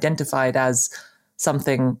have been identified as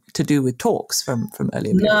something to do with talks from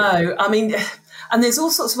earlier periods. No, I mean, and there's all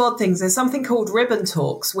sorts of odd things. There's something called ribbon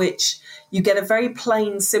talks, which you get a very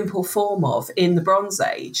plain, simple form of in the Bronze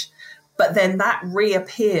Age, but then that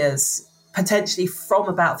reappears potentially from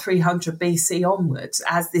about 300 BC onwards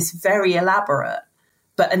as this very elaborate.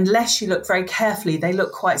 But unless you look very carefully, they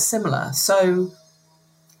look quite similar. So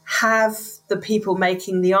have the people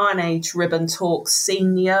making the Iron Age ribbon talks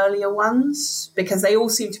seen the earlier ones? Because they all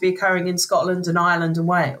seem to be occurring in Scotland and Ireland and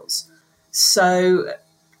Wales. So,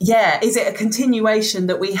 is it a continuation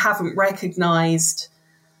that we haven't recognised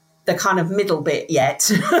the kind of middle bit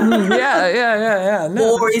yet?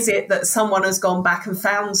 No. Or is it that someone has gone back and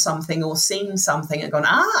found something or seen something and gone,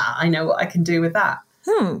 I know what I can do with that?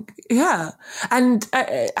 Yeah. And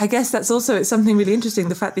I guess it's something really interesting,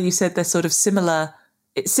 the fact that you said they're sort of similar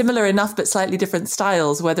enough but slightly different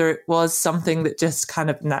styles, whether it was something that just kind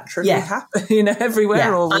of naturally happened, you know, everywhere.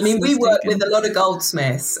 Yeah. Or I mean, we work with a lot of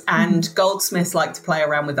goldsmiths, and goldsmiths like to play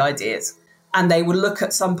around with ideas, and they will look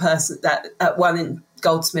at some person at one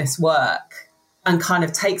goldsmith's work and kind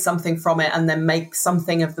of take something from it and then make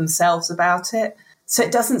something of themselves about it. So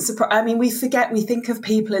it doesn't surprise. I mean, we think of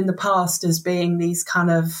people in the past as being these kind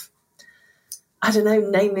of, I don't know,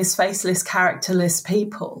 nameless, faceless, characterless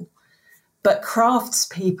people. But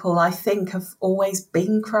craftspeople, I think, have always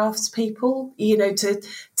been craftspeople, you know,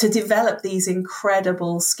 to develop these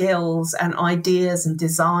incredible skills and ideas and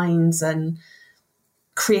designs and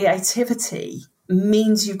creativity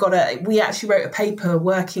means you've got to. We actually wrote a paper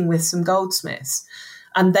working with some goldsmiths,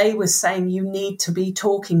 and they were saying you need to be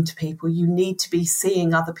talking to people. You need to be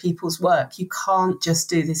seeing other people's work. You can't just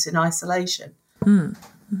do this in isolation.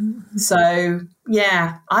 Mm-hmm. So,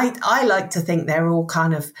 I like to think they're all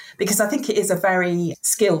kind of, because I think it is a very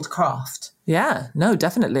skilled craft. Yeah, no,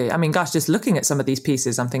 definitely. I mean, gosh, just looking at some of these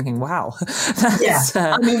pieces, I'm thinking, wow.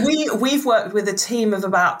 I mean, we've worked with a team of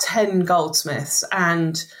about 10 goldsmiths,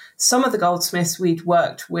 and some of the goldsmiths we'd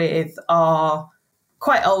worked with are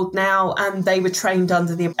quite old now, and they were trained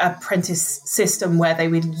under the apprentice system where they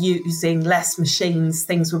were using less machines.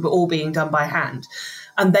 Things were all being done by hand.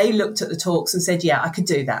 And they looked at the talks and said, I could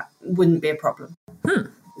do that. Wouldn't be a problem.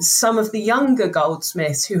 Some of the younger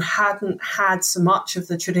goldsmiths who hadn't had so much of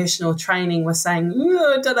the traditional training were saying,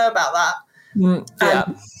 I don't know about that.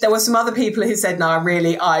 There were some other people who said, no,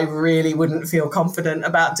 I really wouldn't feel confident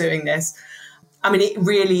about doing this. I mean, it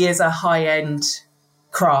really is a high-end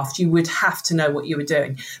craft. You would have to know what you were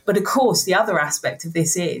doing. But of course, the other aspect of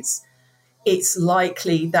this is it's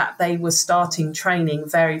likely that they were starting training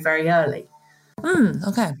very, very early.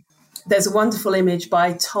 Okay. There's a wonderful image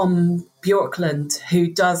by Tom Bjorklund, who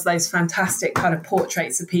does those fantastic kind of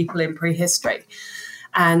portraits of people in prehistory.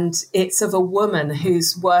 And it's of a woman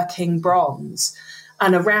who's working bronze,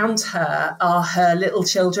 and around her are her little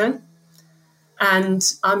children.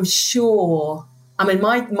 And I'm sure, I mean,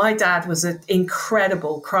 my dad was an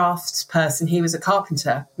incredible crafts person. He was a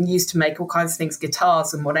carpenter and used to make all kinds of things,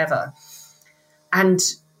 guitars and whatever. And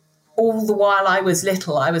all the while I was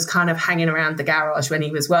little, I was kind of hanging around the garage when he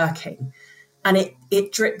was working, and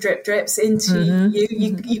it drips into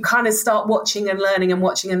you. You kind of start watching and learning.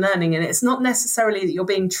 And it's not necessarily that you're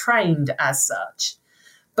being trained as such,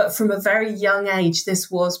 but from a very young age, this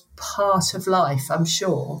was part of life, I'm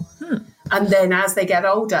sure. And then as they get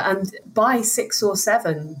older, and by 6 or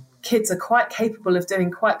 7, kids are quite capable of doing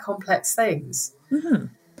quite complex things.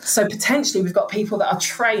 So potentially we've got people that are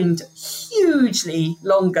trained hugely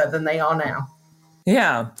longer than they are now.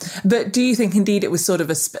 Yeah. But do you think indeed it was sort of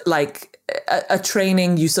a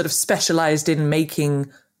training, you sort of specialised in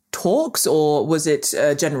making talks, or was it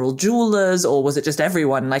general jewelers, or was it just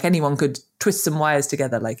everyone? Like anyone could twist some wires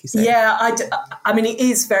together, like you said. Yeah, I mean, it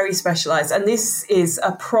is very specialised. And this is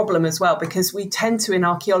a problem as well, because we tend to, in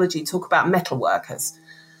archaeology, talk about metal workers.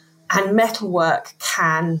 And metalwork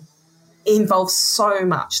can involve so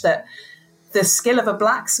much that the skill of a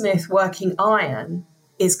blacksmith working iron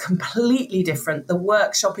is completely different. The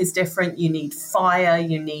workshop is different. You need fire,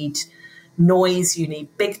 you need noise, you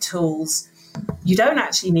need big tools. You don't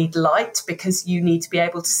actually need light because you need to be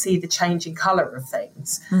able to see the changing colour of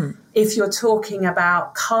things. If you're talking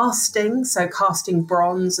about casting, so casting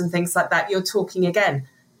bronze and things like that, you're talking, again,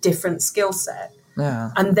 different skill set.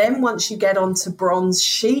 Yeah. And then once you get onto bronze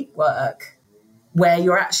sheet work, where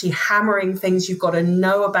you're actually hammering things, you've got to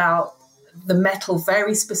know about the metal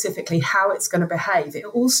very specifically, how it's going to behave. It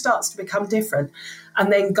all starts to become different.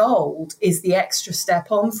 And then gold is the extra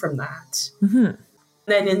step on from that.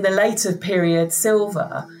 Then in the later period,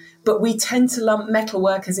 silver. But we tend to lump metal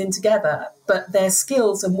workers in together, but their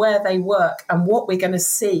skills and where they work and what we're going to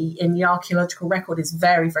see in the archaeological record is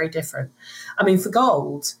very, very different. I mean, for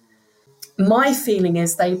gold, my feeling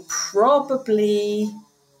is they probably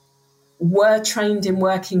were trained in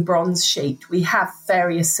working bronze sheet. We have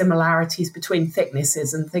various similarities between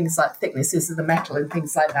thicknesses and things like thicknesses of the metal and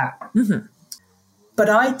things like that. But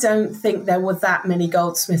I don't think there were that many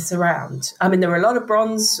goldsmiths around. I mean, there were a lot of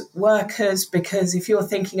bronze workers because if you're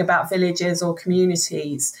thinking about villages or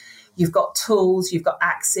communities, you've got tools, you've got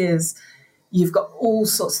axes, you've got all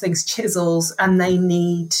sorts of things, chisels, and they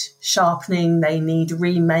need sharpening, they need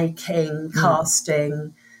remaking,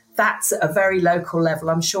 casting. That's at a very local level.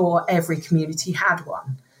 I'm sure every community had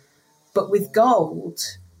one. But with gold,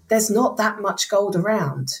 there's not that much gold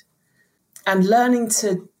around. And learning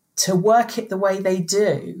to work it the way they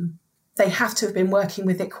do, they have to have been working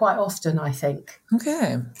with it quite often, I think.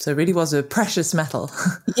 Okay. So it really was a precious metal.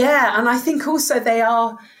 Yeah. And I think also they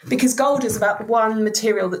are, because gold is about one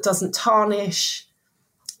material that doesn't tarnish.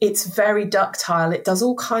 It's very ductile. It does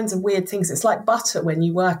all kinds of weird things. It's like butter when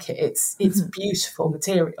you work it. It's beautiful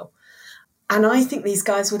material. And I think these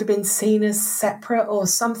guys would have been seen as separate or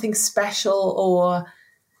something special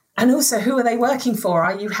and also, who are they working for?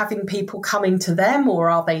 Are you having people coming to them or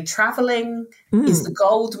are they travelling? Is the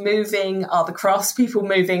gold moving? Are the craftspeople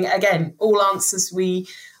moving? Again, all answers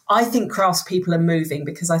I think craftspeople are moving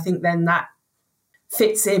because I think then that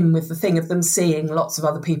fits in with the thing of them seeing lots of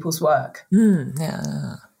other people's work.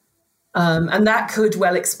 Yeah. And that could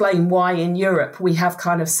well explain why in Europe we have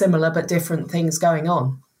kind of similar but different things going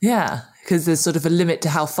on. Yeah, because there's sort of a limit to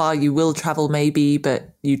how far you will travel maybe,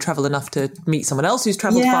 but you travel enough to meet someone else who's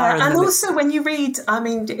travelled far. And also when you read, I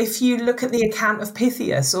mean, if you look at the account of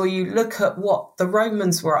Pythias or you look at what the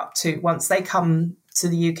Romans were up to once they come to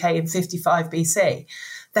the UK in 55 BC,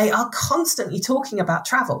 they are constantly talking about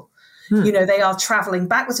travel. You know, they are travelling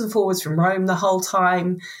backwards and forwards from Rome the whole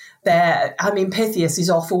time. Pythias is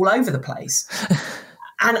off all over the place.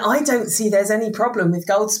 And I don't see there's any problem with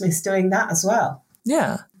goldsmiths doing that as well.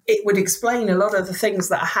 Yeah. It would explain a lot of the things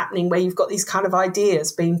that are happening where you've got these kind of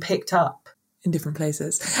ideas being picked up. In different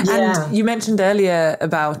places. Yeah. And you mentioned earlier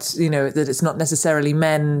about, that it's not necessarily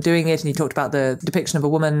men doing it. And you talked about the depiction of a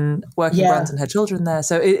woman working bronze and her children there.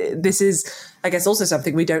 So this is, I guess, also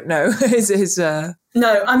something we don't know.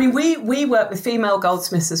 No, I mean, we work with female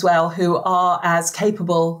goldsmiths as well who are as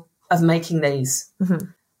capable of making these.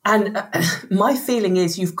 And my feeling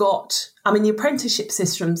is the apprenticeship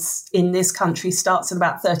systems in this country starts at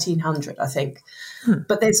about 1300, I think.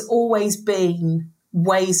 But there's always been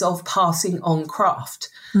ways of passing on craft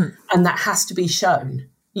and that has to be shown.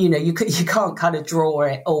 You can't kind of draw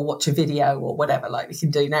it or watch a video or whatever like we can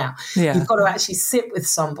do now. Yeah. You've got to actually sit with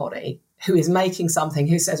somebody who is making something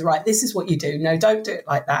who says, right, this is what you do. No, don't do it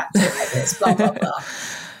like that. Do it like this, blah, blah, blah.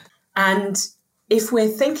 And if we're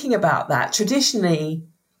thinking about that, traditionally,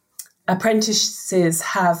 apprentices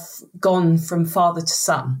have gone from father to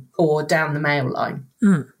son or down the male line.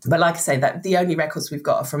 But like I say, that the only records we've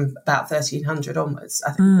got are from about 1300 onwards,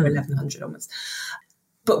 I think, or 1100 onwards.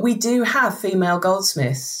 But we do have female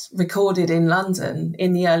goldsmiths recorded in London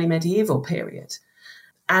in the early medieval period.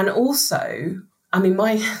 And also, I mean,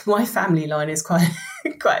 my family line is quite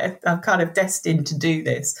I'm kind of destined to do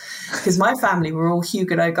this because my family were all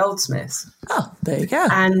Huguenot goldsmiths. Oh, there you go.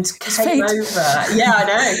 And came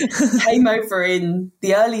over in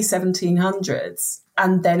the early 1700s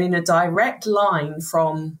and then in a direct line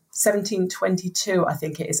from 1722, I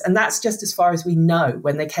think it is. And that's just as far as we know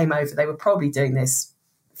when they came over. They were probably doing this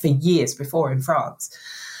for years before in France.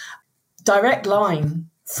 Direct line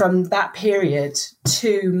from that period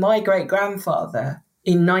to my great-grandfather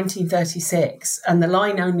in 1936, and the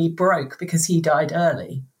line only broke because he died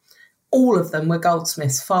early. all of them were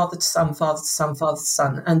goldsmiths, father to son, father to son, father to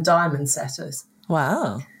son, and diamond setters.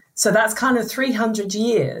 Wow. So that's kind of 300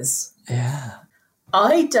 years. Yeah.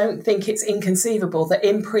 I don't think it's inconceivable that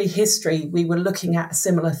in prehistory we were looking at a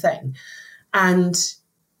similar thing. And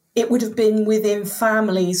it would have been within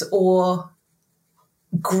families or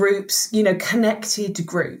groups, you know, connected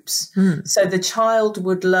groups. So the child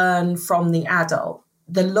would learn from the adult.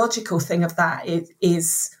 The logical thing of that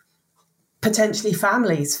is potentially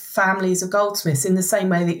families of goldsmiths, in the same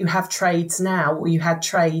way that you have trades now or you had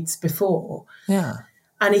trades before. Yeah.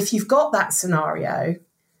 And if you've got that scenario,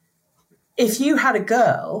 if you had a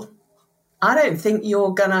girl, I don't think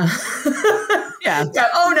you're going to go,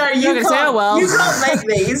 oh, no, you can't, say, oh, well, you can't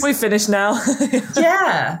make these. We've finished now.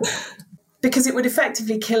 Yeah, because it would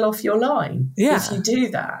effectively kill off your line if you do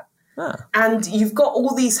that. Huh. And you've got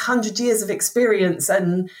all these 100 years of experience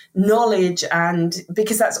and knowledge, and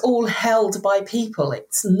because that's all held by people.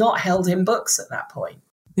 It's not held in books at that point.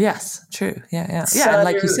 Yes, true. Yeah. So, and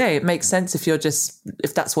like you say, it makes sense if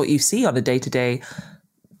that's what you see on a day-to-day,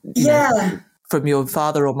 you know, from your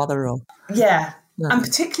father or mother or... Yeah. And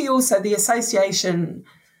particularly also the association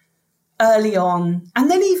early on,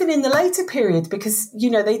 and then even in the later period, because, you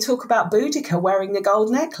know, they talk about Boudica wearing the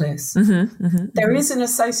gold necklace. There is an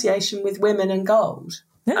association with women and gold.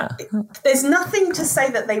 Yeah. There's nothing to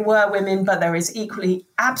say that they were women, but there is equally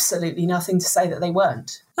absolutely nothing to say that they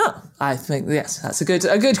weren't. Oh, I think, yes, that's a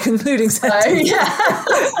good concluding sentence. Yeah.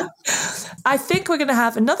 I think we're going to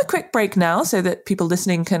have another quick break now so that people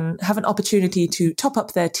listening can have an opportunity to top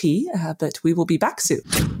up their tea, but we will be back soon.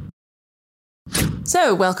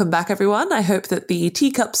 So, welcome back, everyone. I hope that the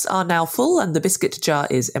teacups are now full and the biscuit jar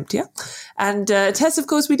is emptier. And Tess, of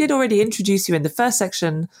course, we did already introduce you in the first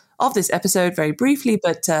section of this episode very briefly,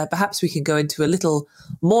 but perhaps we can go into a little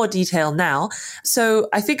more detail now. So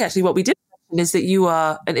I think actually what we did mention is that you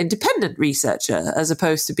are an independent researcher as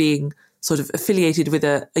opposed to being sort of affiliated with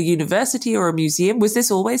a university or a museum. Was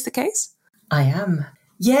this always the case? I am.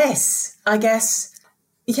 Yes, I guess.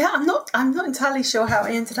 Yeah, I'm not entirely sure how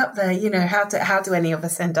I ended up there. You know, how do any of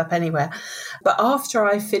us end up anywhere? But after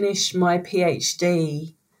I finished my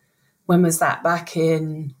PhD, when was that? Back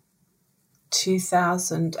in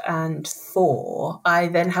 2004. I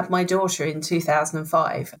then had my daughter in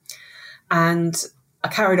 2005. And I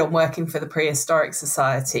carried on working for the Prehistoric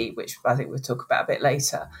Society, which I think we'll talk about a bit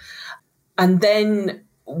later. And then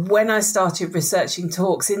when I started researching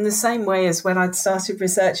talks, in the same way as when I'd started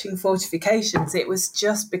researching fortifications, it was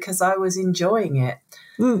just because I was enjoying it.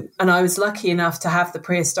 And I was lucky enough to have the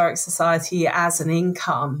Prehistoric Society as an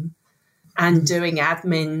income and doing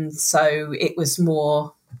admin. So it was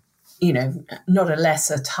more, you know, not a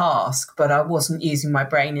lesser task, but I wasn't using my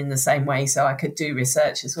brain in the same way. So I could do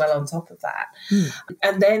research as well on top of that.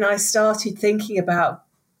 And then I started thinking about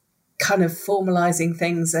kind of formalizing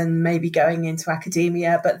things and maybe going into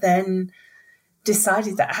academia, but then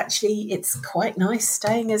decided that actually it's quite nice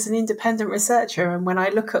staying as an independent researcher. And when I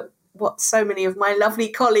look at what so many of my lovely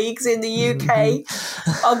colleagues in the UK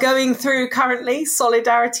are going through currently,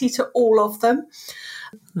 solidarity to all of them,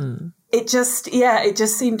 it just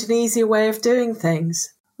seemed an easier way of doing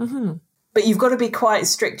things. But you've got to be quite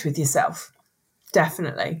strict with yourself,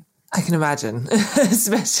 definitely. I can imagine,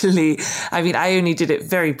 especially, I mean, I only did it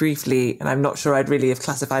very briefly and I'm not sure I'd really have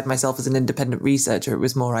classified myself as an independent researcher. It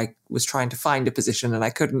was more I was trying to find a position and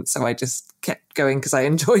I couldn't, so I just kept going because I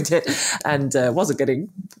enjoyed it and wasn't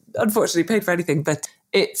getting, unfortunately, paid for anything. But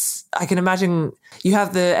I can imagine you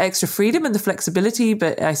have the extra freedom and the flexibility,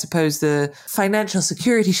 but I suppose the financial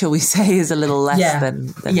security, shall we say, is a little less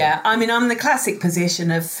than... Yeah, I mean, I'm in the classic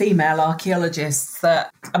position of female archaeologists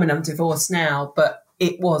that, I mean, I'm divorced now, but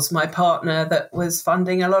it was my partner that was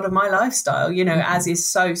funding a lot of my lifestyle, you know, as is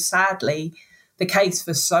so sadly the case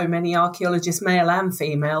for so many archaeologists, male and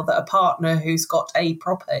female, that a partner who's got a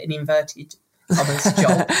proper, in inverted commas,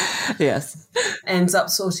 job ends up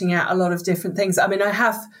sorting out a lot of different things. I mean,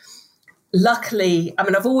 I've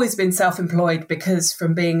always been self-employed because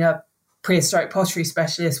from being a prehistoric pottery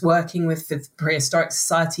specialist, working with the Prehistoric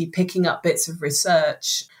Society, picking up bits of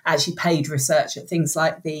research, actually paid research at things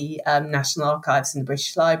like the National Archives and the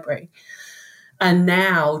British Library. And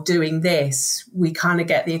now doing this, we kind of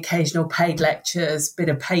get the occasional paid lectures, bit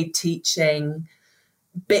of paid teaching,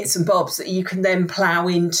 bits and bobs that you can then plough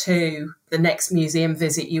into the next museum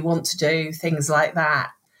visit you want to do, things like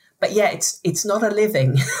that. But yeah, it's not a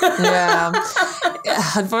living. Yeah,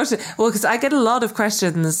 unfortunately. Well, because I get a lot of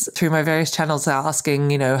questions through my various channels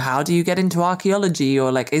asking, you know, how do you get into archaeology?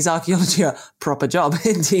 Or like, is archaeology a proper job?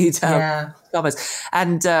 Indeed.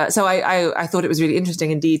 And so I thought it was really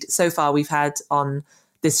interesting. Indeed, so far we've had on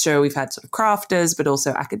this show, we've had sort of crafters, but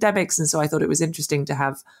also academics. And so I thought it was interesting to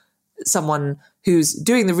have someone who's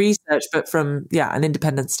doing the research, but from, an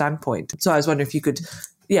independent standpoint. So I was wondering if you could,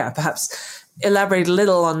 perhaps elaborate a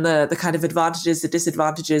little on the kind of advantages, the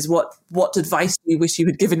disadvantages, what advice do you wish you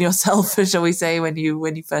had given yourself, shall we say, when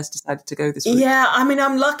you first decided to go this route? Yeah, I mean,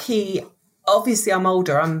 I'm lucky. Obviously, I'm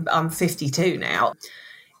older. I'm 52 now.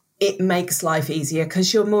 It makes life easier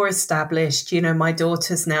because you're more established. You know, my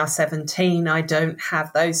daughter's now 17. I don't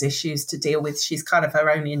have those issues to deal with. She's kind of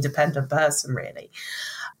her own independent person, really.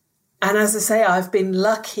 And as I say, I've been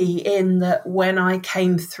lucky in that when I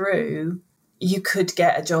came through, you could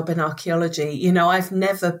get a job in archaeology. You know, I've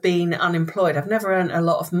never been unemployed. I've never earned a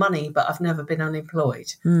lot of money, but I've never been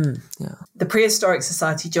unemployed. The Prehistoric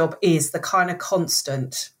Society job is the kind of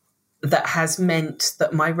constant that has meant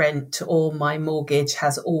that my rent or my mortgage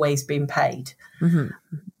has always been paid. And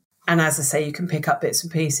as I say, you can pick up bits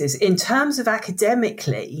and pieces. In terms of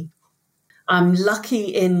academically, I'm lucky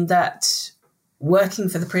in that working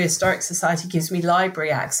for the Prehistoric Society gives me library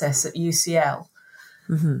access at UCL,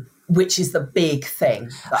 which is the big thing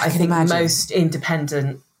that I think most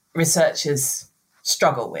independent researchers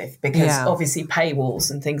struggle with, because obviously paywalls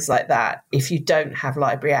and things like that, if you don't have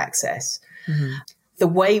library access. The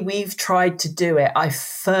way we've tried to do it, I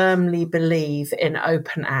firmly believe in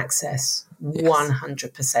open access,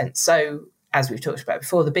 100%. So as we've talked about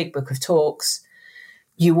before, the Big Book of Talks,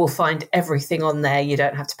 you will find everything on there. You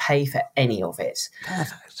don't have to pay for any of it.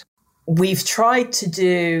 Perfect. We've tried to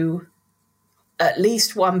do at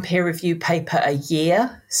least one peer review paper a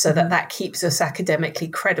year so that keeps us academically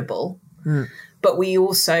credible. But we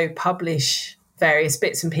also publish various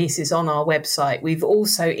bits and pieces on our website. We've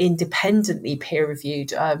also independently peer reviewed,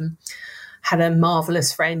 had a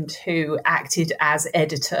marvelous friend who acted as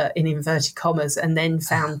editor in inverted commas and then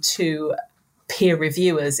found 2 peer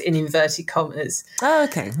reviewers in inverted commas. Oh,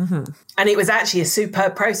 okay. And it was actually a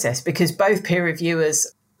superb process because both peer reviewers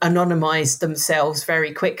anonymized themselves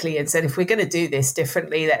very quickly and said, if we're going to do this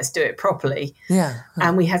differently, let's do it properly.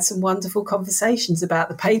 And we had some wonderful conversations about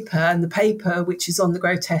the paper, and the paper, which is on the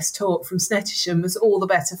Grotesque Talk from Snettisham, was all the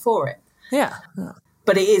better for it.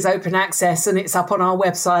 But it is open access and it's up on our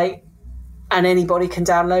website and anybody can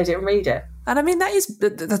download it and read it. And I mean,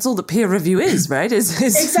 that's all the peer review is, right? Is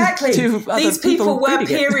exactly. These people were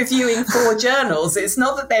peer reviewing for journals. It's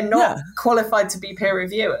not that they're not qualified to be peer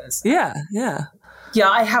reviewers. Yeah,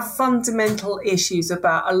 I have fundamental issues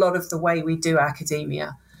about a lot of the way we do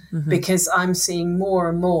academia because I'm seeing more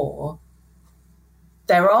and more.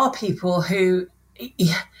 There are people who,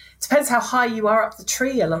 it depends how high you are up the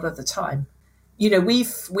tree a lot of the time. You know,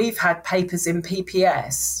 we've had papers in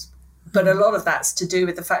PPS, but a lot of that's to do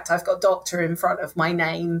with the fact I've got doctor in front of my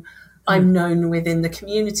name. I'm known within the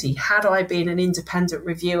community. Had I been an independent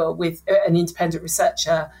reviewer with an independent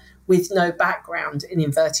researcher with no background in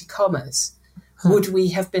inverted commas, would we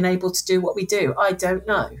have been able to do what we do? I don't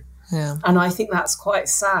know. And I think that's quite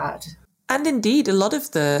sad. And indeed, a lot of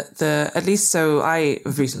the at least so I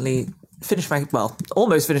have recently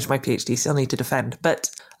almost finished my PhD, still need to defend, but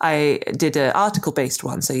I did an article-based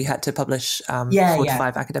one. So you had to publish 4 to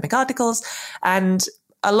 5 academic articles. And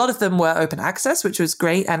a lot of them were open access, which was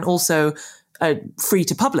great, and also free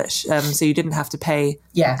to publish. So you didn't have to pay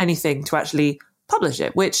anything to actually publish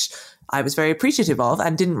it, which I was very appreciative of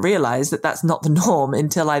and didn't realize that that's not the norm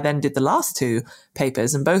until I then did the last 2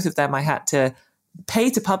 papers. And both of them I had to pay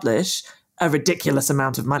to publish a ridiculous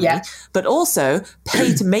amount of money, but also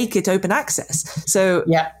pay to make it open access. So,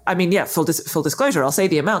 I mean, full disclosure, I'll say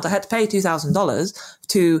the amount. I had to pay $2,000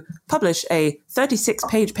 to publish a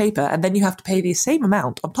 36-page paper, and then you have to pay the same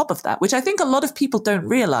amount on top of that, which I think a lot of people don't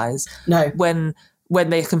realize when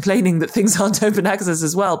they're complaining that things aren't open access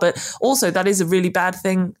as well. But also that is a really bad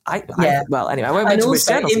thing. Well, anyway, I won't mention which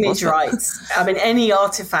journals. And also image rights. I mean, any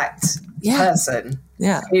artifact person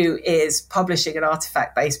who is publishing an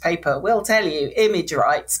artifact-based paper will tell you image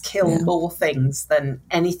rights kill more things than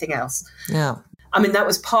anything else. I mean, that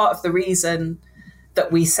was part of the reason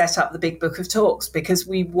that we set up the Big Book of Talks, because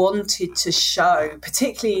we wanted to show,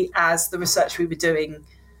 particularly as the research we were doing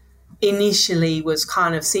initially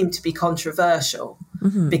seemed to be controversial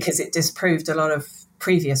because it disproved a lot of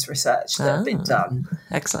previous research that had been done.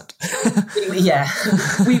 Excellent.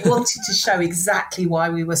 We wanted to show exactly why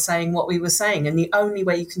we were saying what we were saying. And the only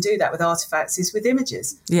way you can do that with artifacts is with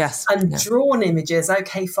images. And drawn images,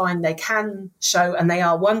 okay, fine, they can show and they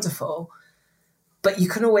are wonderful. But you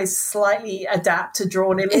can always slightly adapt a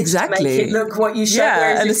drawn image to make it look what you show.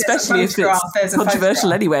 And especially if it's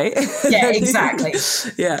controversial anyway. Exactly.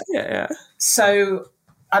 Yeah. So,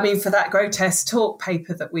 I mean, for that Grotesque Talk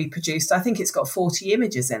paper that we produced, I think it's got 40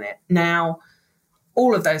 images in it. Now,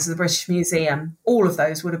 all of those at the British Museum, all of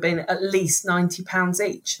those would have been at least £90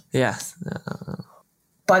 each. Yes.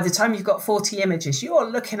 By the time you've got 40 images, you're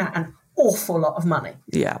looking at an awful lot of money.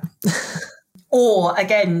 Yeah. Or,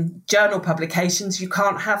 again, journal publications, you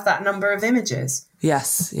can't have that number of images.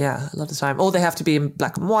 Yes, yeah, a lot of time. Or they have to be in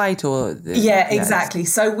black and white or... Yeah, exactly.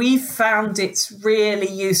 So we've found it's really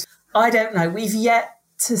useful. I don't know. We've yet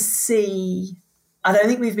to see... I don't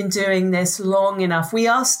think we've been doing this long enough. We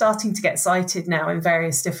are starting to get cited now in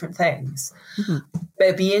various different things. Mm-hmm. But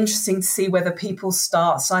it'd be interesting to see whether people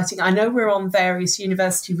start citing. I know we're on various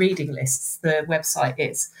university reading lists, the website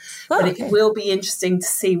is. But it will be interesting to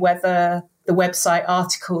see whether the website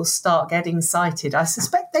articles start getting cited. I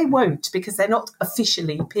suspect they won't because they're not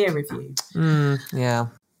officially peer-reviewed. Yeah.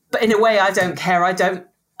 But in a way, I don't care. I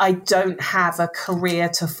don't have a career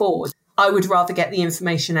to forge. I would rather get the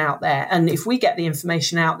information out there. And if we get the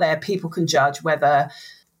information out there, people can judge whether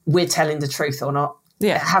we're telling the truth or not.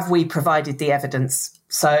 Yeah. Have we provided the evidence?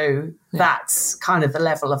 So that's kind of the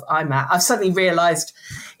level of I'm at. I've suddenly realised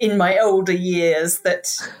in my older years that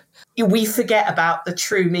we forget about the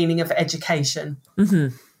true meaning of education.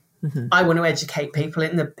 Mm-hmm. Mm-hmm. I want to educate people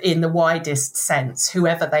in the widest sense,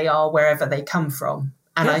 whoever they are, wherever they come from.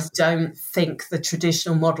 And I don't think the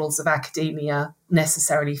traditional models of academia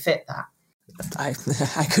necessarily fit that. I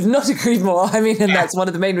could not agree more. I mean, and that's one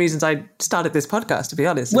of the main reasons I started this podcast, to be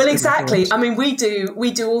honest. Well, exactly. I mean, we do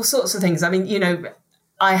all sorts of things. I mean, you know,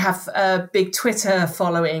 I have a big Twitter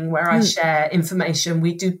following where I share information.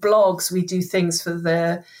 We do blogs. We do things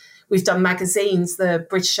we've done magazines, the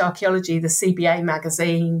British Archaeology, the CBA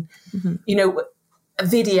magazine, you know,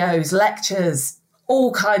 videos, lectures,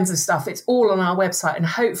 all kinds of stuff. It's all on our website, and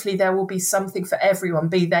hopefully there will be something for everyone,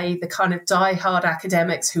 be they the kind of die-hard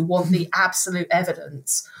academics who want the absolute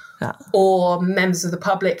evidence or members of the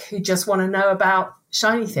public who just want to know about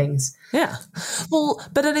shiny things. Yeah. Well,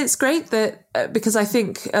 but then it's great that because I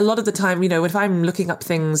think a lot of the time, you know, if I'm looking up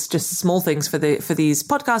things, just small things for these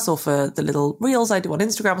podcasts or for the little reels I do on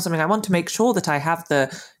Instagram or something, I want to make sure that I have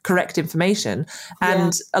the correct information.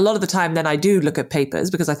 And a lot of the time then I do look at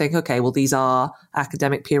papers because I think, okay, well, these are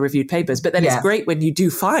academic peer-reviewed papers. But then it's great when you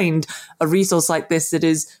do find a resource like this that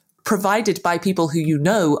is provided by people who you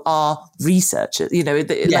know are researchers. You know,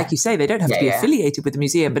 like you say, they don't have to be affiliated with the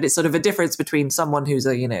museum, but it's sort of a difference between someone who's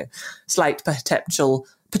a, you know, slight potential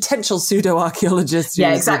pseudo-archaeologist.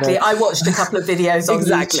 Yeah, exactly. I watched a couple of videos on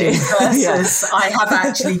YouTube versus I have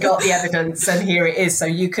actually got the evidence and here it is, so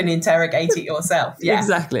you can interrogate it yourself. Yeah,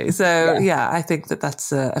 exactly. So I think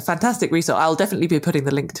that's a fantastic resource. I'll definitely be putting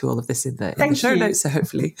the link to all of this in the show notes. So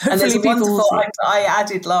hopefully there's a people wonderful. I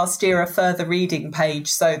added last year a further reading page,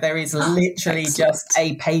 so there is literally just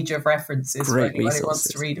a page of references for anyone who wants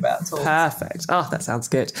to read about it all. Perfect. Oh, that sounds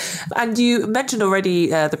good. And you mentioned already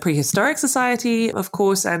the Prehistoric Society, of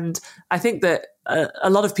course. And I think that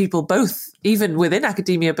a lot of people, both even within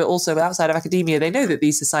academia, but also outside of academia, they know that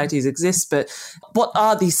these societies exist. But what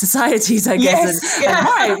are these societies, I guess?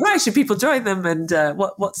 And why should people join them? And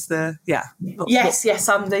what's the, Yes,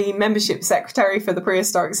 I'm the membership secretary for the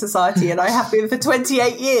Prehistoric Society, and I have been for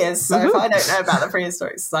 28 years. So if I don't know about the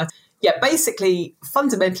Prehistoric Society. Yeah, basically,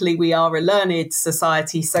 fundamentally, we are a learned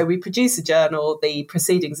society. So we produce a journal, the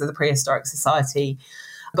Proceedings of the Prehistoric Society,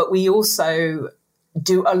 but we also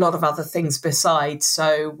do a lot of other things besides.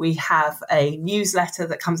 So we have a newsletter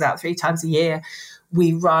that comes out 3 times a year.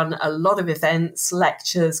 We run a lot of events,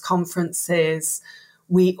 lectures, conferences.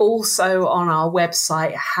 We also, on our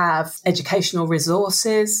website, have educational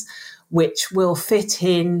resources, which will fit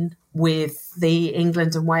in with the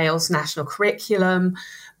England and Wales national curriculum.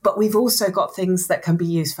 But we've also got things that can be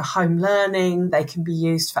used for home learning. They can be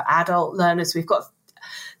used for adult learners. We've got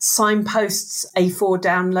signposts, A4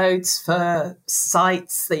 downloads for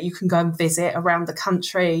sites that you can go and visit around the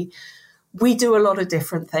country. We do a lot of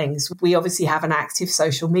different things. We obviously have an active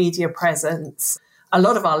social media presence. A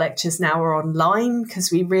lot of our lectures now are online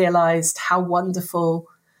because we realised how wonderful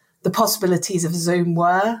the possibilities of Zoom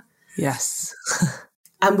were. Yes.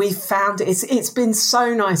 And we've found it's been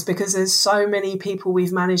so nice because there's so many people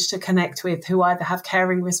we've managed to connect with who either have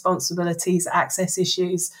caring responsibilities, access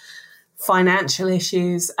issues, financial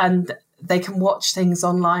issues, and they can watch things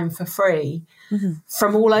online for free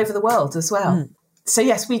from all over the world as well. So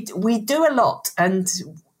yes, we do a lot, and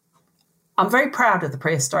I'm very proud of the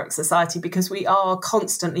Prehistoric Society because we are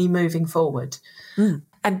constantly moving forward.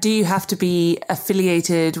 And do you have to be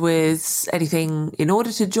affiliated with anything in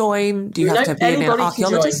order to join? Do you have to be an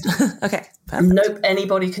archaeologist? Okay. Perfect. Nope,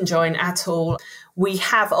 anybody can join at all. We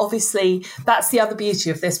have, obviously, that's the other beauty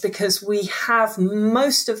of this, because we have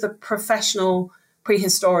most of the professional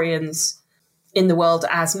prehistorians in the world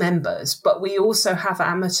as members, but we also have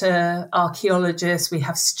amateur archaeologists, we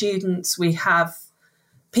have students, we have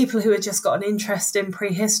people who have just got an interest in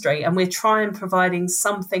prehistory, and we're trying providing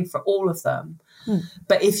something for all of them.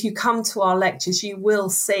 But if you come to our lectures, you will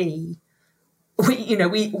see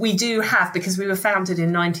we do have, because we were founded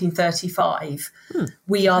in 1935,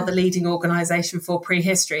 we are the leading organisation for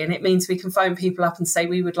prehistory, and it means we can phone people up and say,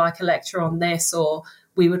 we would like a lecture on this, or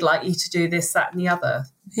we would like you to do this, that and the other.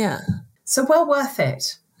 Yeah. So well worth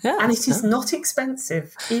it. Yeah, and it is not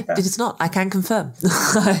expensive either. It is not. I can confirm.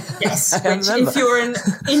 Yes, which if you're an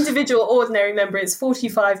individual ordinary member, it's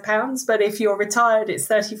 £45. But if you're retired, it's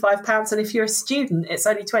 £35. And if you're a student, it's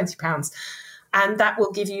only £20. And that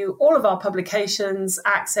will give you all of our publications,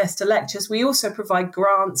 access to lectures. We also provide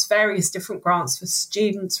grants, various different grants for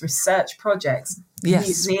students, research projects,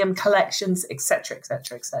 museum collections, etc.,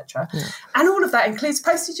 etc., etc. And all of that includes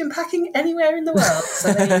postage and packing anywhere in the world.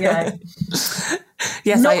 So there you go.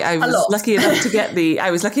 Yes, I was lucky enough to get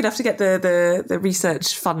the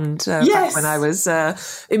research fund back when I was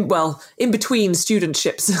in between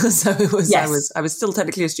studentships. So it was I was still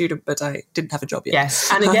technically a student, but I didn't have a job yet.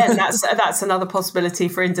 Yes, and again, that's another possibility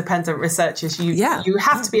for independent researchers. You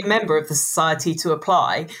have to be a member of the society to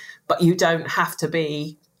apply, but you don't have to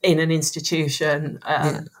be in an institution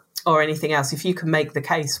or anything else. If you can make the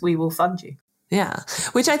case, we will fund you. Yeah,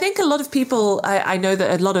 which I think a lot of people, I know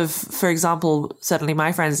that a lot of, for example, certainly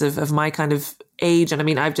my friends of my kind of age, and I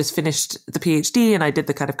mean, I've just finished the PhD and I did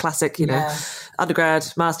the kind of classic, undergrad,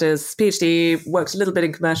 master's, PhD, worked a little bit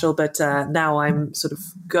in commercial, but now I'm sort of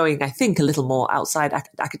going, I think, a little more outside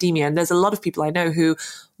academia. And there's a lot of people I know who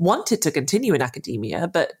wanted to continue in academia,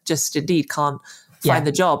 but just indeed can't find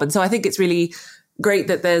the job. And so I think it's really great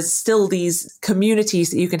that there's still these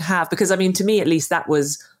communities that you can have, because I mean, to me, at least, that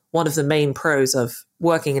was one of the main pros of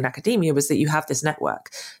working in academia, was that you have this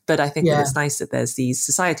network. But I think that it's nice that there's these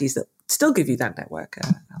societies that still give you that network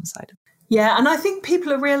outside. Yeah, and I think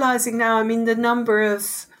people are realising now, I mean, the number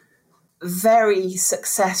of very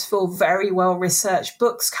successful, very well-researched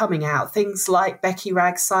books coming out, things like Becky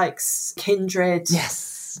Ragg-Sykes' Kindred,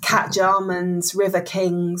 Kat Jarman's River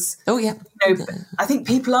Kings. Oh, yeah. I think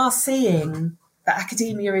people are seeing that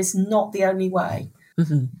academia is not the only way.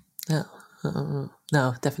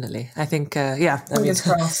 No, definitely. I think, Fingers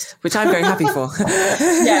crossed. Which I'm very happy for.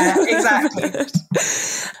 Yeah, exactly.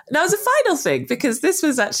 Now, as a final thing, because this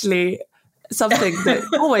was actually something that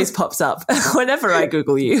always pops up whenever I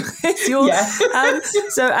Google you. It's your,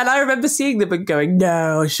 and I remember seeing them and going,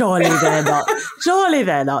 no, surely they're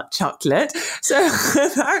not chocolate. So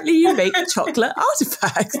apparently you make chocolate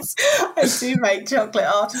artifacts. I do make chocolate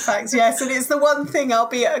artifacts, yes. And it's the one thing, I'll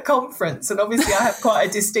be at a conference, and obviously I have quite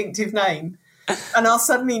a distinctive name. And I'll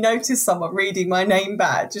suddenly notice someone reading my name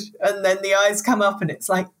badge, and then the eyes come up and it's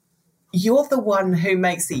like, you're the one who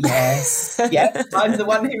makes the, I'm the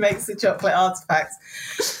one who makes the chocolate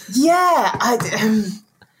artifacts. Yeah,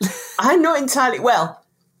 I'm not entirely, well,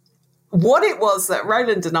 what it was that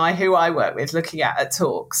Roland and I, who I work with looking at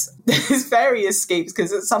talks, there's various schemes,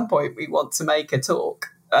 because at some point we want to make a talk.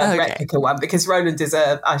 Replica one, because Roland is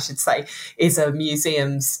a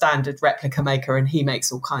museum standard replica maker, and he makes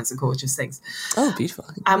all kinds of gorgeous things. Oh, beautiful.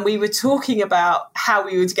 And we were talking about how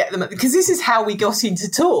we would get them, because this is how we got into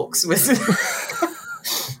talks, was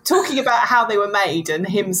talking about how they were made, and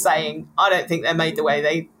him saying, I don't think they're made the way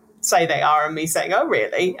they say they are, and me saying, oh,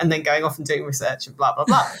 really? And then going off and doing research and blah, blah,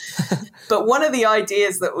 blah. But one of the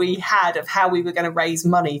ideas that we had of how we were going to raise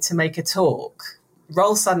money to make a talk,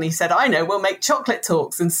 Roll suddenly said, I know, we'll make chocolate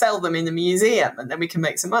talks and sell them in the museum, and then we can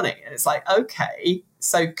make some money. And it's like, okay,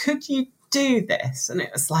 so could you do this? And it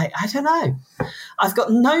was like, I don't know. I've got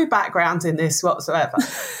no background in this whatsoever.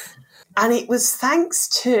 And it was thanks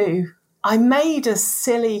to, I made a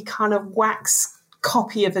silly kind of wax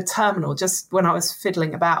copy of a terminal just when I was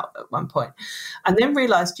fiddling about at one point, and then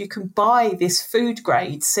realised you can buy this food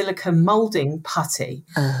grade silicone moulding putty,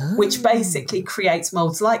 which basically creates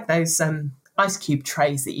moulds like those ice cube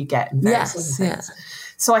trays that you get in various other things.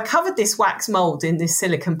 So I covered this wax mould in this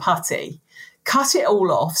silicone putty, cut it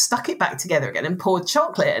all off, stuck it back together again, and poured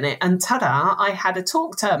chocolate in it, and ta-da, I had a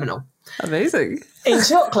talk terminal. Amazing. In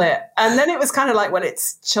chocolate. And then it was kind of like, well,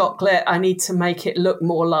 it's chocolate, I need to make it look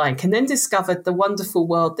more like, and then discovered the wonderful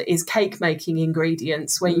world that is cake making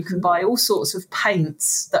ingredients, where you can buy all sorts of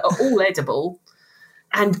paints that are all edible,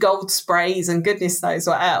 and gold sprays and goodness knows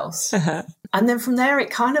what else. And then from there,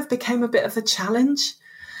 it kind of became a bit of a challenge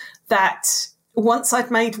that once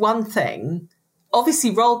I'd made one thing,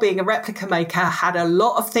 obviously Roll being a replica maker had a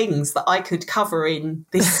lot of things that I could cover in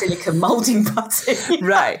this silicone moulding putty.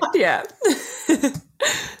 Right, yeah.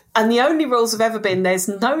 And the only rules have ever been there's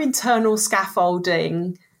no internal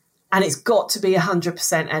scaffolding and it's got to be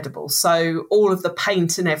 100% edible. So all of the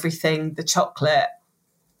paint and everything, the chocolate.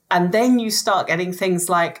 And then you start getting things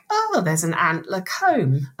like, oh, there's an antler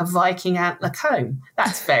comb, a Viking antler comb.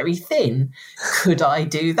 That's very thin. Could I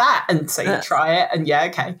do that? And so you try it and yeah,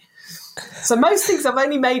 okay. So most things I've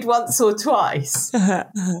only made once or twice.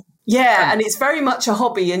 Yeah, and it's very much a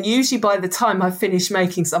hobby. And usually by the time I've finished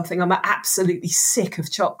making something, I'm absolutely sick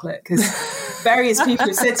of chocolate because various people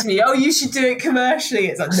have said to me, oh, you should do it commercially.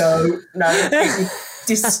 It's like, no, it would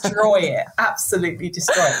destroy it, absolutely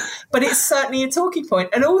destroy it. But it's certainly a talking point.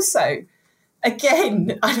 And also,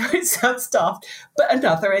 again, I know it sounds daft, but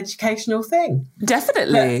another educational thing.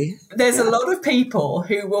 Definitely. There's a lot of people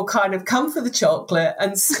who will kind of come for the chocolate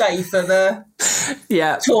and stay for the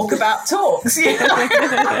talk about talks.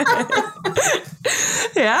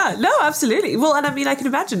 Yeah, no, absolutely. Well, and I mean, I can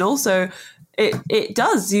imagine also it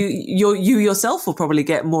does. You yourself will probably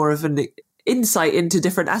get more of an insight into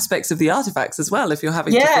different aspects of the artifacts as well if you're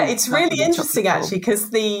having it's really interesting actually, because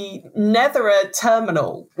the Netherra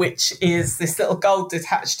terminal, which is this little gold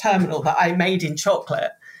detached terminal that I made in chocolate,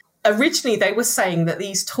 originally they were saying that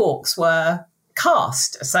these talks were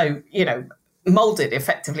cast, so molded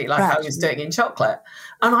effectively like I was doing in chocolate,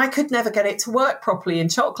 and I could never get it to work properly in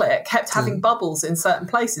chocolate. It kept having bubbles in certain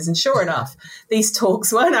places, and sure enough, these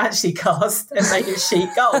talks weren't actually cast, they're made of sheet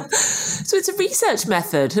gold. So it's a research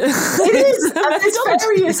method. It is, and there's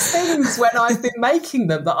various things when I've been making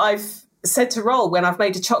them that I've said to Roll when I've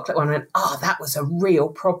made a chocolate one, I went, that was a real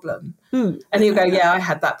problem. And he'll go, yeah, I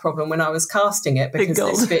had that problem when I was casting it because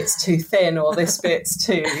this bit's too thin or this bit's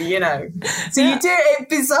too, So you do it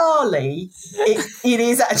bizarrely. It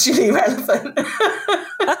is actually relevant.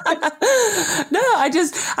 No,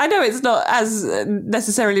 I know it's not as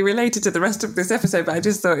necessarily related to the rest of this episode, but I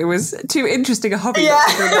just thought it was too interesting a hobby. Yeah.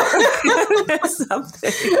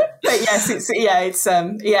 Something. But yes, it's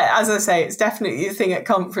as I say, it's definitely the thing at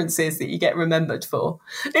conferences that you get remembered for.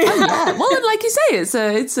 Well, and like you say,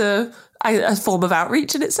 it's a form of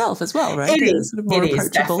outreach in itself as well, right? It is. Sort of more it is,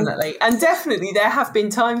 definitely. And definitely there have been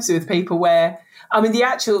times with people where, I mean, the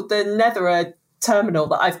Netherra terminal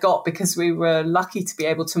that I've got, because we were lucky to be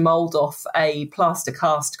able to mould off a plaster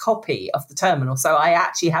cast copy of the terminal. So I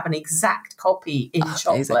actually have an exact copy in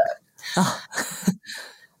chocolate.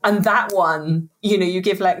 And that one, you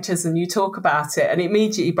give lectures and you talk about it and it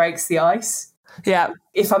immediately breaks the ice. Yeah.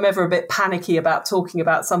 If I'm ever a bit panicky about talking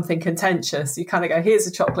about something contentious, you kind of go, here's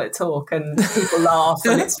a chocolate talk, and people laugh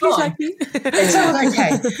and it's fine. It's all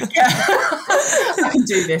okay. Yeah. I can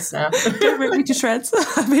do this now. Don't rip me to shreds.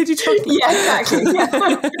 I made you chocolate. Yeah, exactly.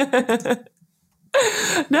 Yeah.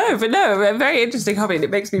 No, a very interesting hobby, and it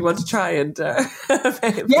makes me want to try and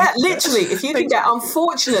literally, if you can get,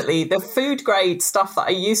 unfortunately, the food grade stuff that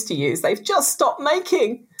I used to use, they've just stopped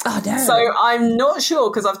making. Oh, no. So I'm not sure,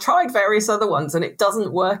 because I've tried various other ones and it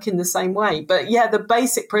doesn't work in the same way. But yeah, the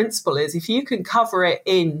basic principle is if you can cover it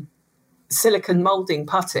in silicone moulding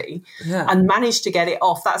putty and manage to get it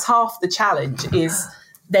off, that's half the challenge, is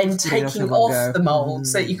then taking off the mould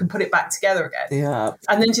so that you can put it back together again. Yeah.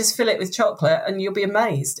 And then just fill it with chocolate and you'll be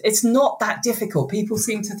amazed. It's not that difficult. People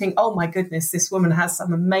seem to think, oh my goodness, this woman has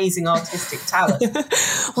some amazing artistic talent.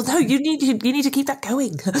 Well, no, you need to keep that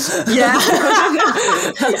going. Yeah.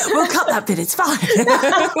 We'll cut that bit, it's fine.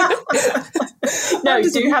 No,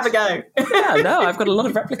 do have a go. Yeah, no, I've got a lot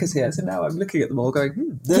of replicas here, so now I'm looking at them all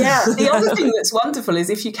going, Yeah, the other thing that's wonderful is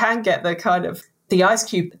if you can get the kind of the ice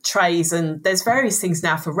cube trays, and there's various things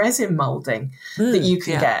now for resin moulding that you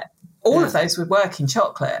can get. All of those would work in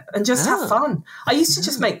chocolate and just have fun. I used to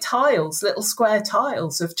just make tiles, little square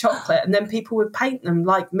tiles of chocolate, and then people would paint them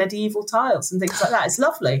like medieval tiles and things like that. It's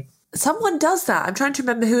lovely. Someone does that. I'm trying to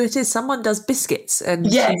remember who it is. Someone does biscuits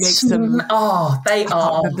and she makes them. Oh, they I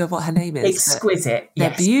can't remember what her name is. Exquisite.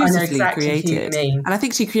 They're beautifully exactly created. And I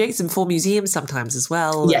think she creates them for museums sometimes as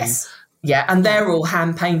well. Yes. Yeah, and they're all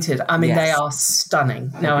hand-painted. I mean, they are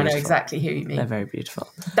stunning. No, I know exactly who you mean. They're very beautiful.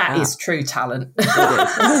 That is true talent.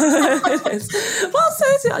 It is. Well,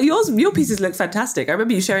 so your pieces look fantastic. I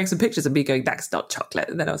remember you sharing some pictures of me going, that's not chocolate.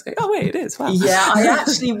 And then I was going, oh, wait, it is. Wow. Yeah, I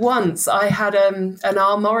actually I had an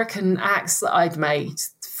Armorican axe that I'd made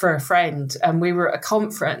for a friend, and we were at a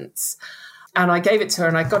conference. And I gave it to her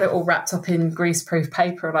and I got it all wrapped up in greaseproof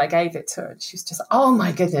paper and I gave it to her. And she was just, oh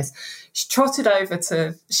my goodness. She trotted over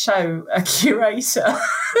to show a curator, a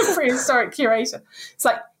prehistoric curator. It's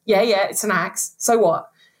like, yeah, it's an axe. So what?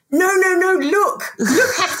 No, look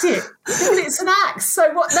at it. It's an axe.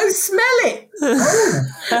 So what? No, smell it.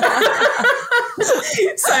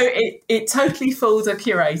 So it totally fooled a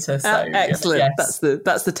curator. So excellent. Yes.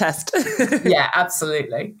 That's the test. Yeah,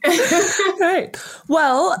 absolutely. Great.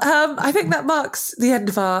 Well, I think that marks the end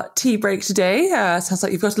of our tea break today. Sounds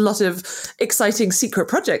like you've got a lot of exciting secret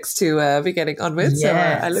projects to be getting on with. Yes,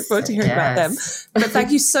 so I look forward to hearing about them. But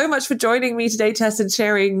thank you so much for joining me today, Tess, and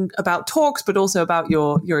sharing about talks, but also about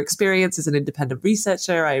your experience as an independent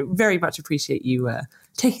researcher. I very much appreciate you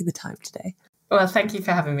taking the time today. Well, thank you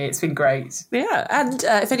for having me. It's been great. Yeah. And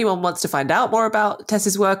if anyone wants to find out more about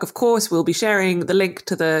Tess's work, of course, we'll be sharing the link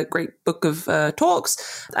to the great book of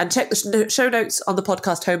talks, and check the show notes on the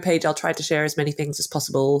podcast homepage. I'll try to share as many things as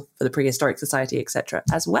possible for the Prehistoric Society, etc.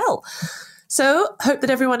 as well. So hope that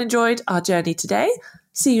everyone enjoyed our journey today.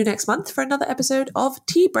 See you next month for another episode of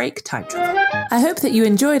Tea Break Time Travel. I hope that you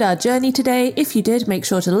enjoyed our journey today. If you did, make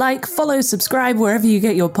sure to like, follow, subscribe wherever you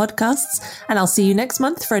get your podcasts, and I'll see you next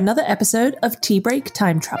month for another episode of Tea Break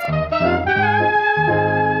Time Travel.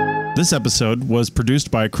 This episode was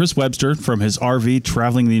produced by Chris Webster from his RV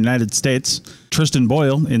traveling the United States, Tristan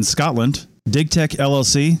Boyle in Scotland, DigTech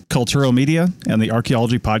LLC, Cultural Media, and the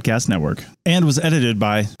Archaeology Podcast Network, and was edited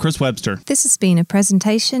by Chris Webster. This has been a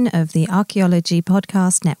presentation of the Archaeology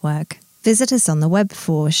Podcast Network. Visit us on the web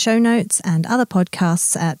for show notes and other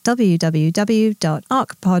podcasts at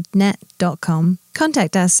www.archpodnet.com.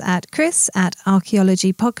 Contact us at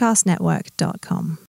chris@archaeologypodcastnetwork.com.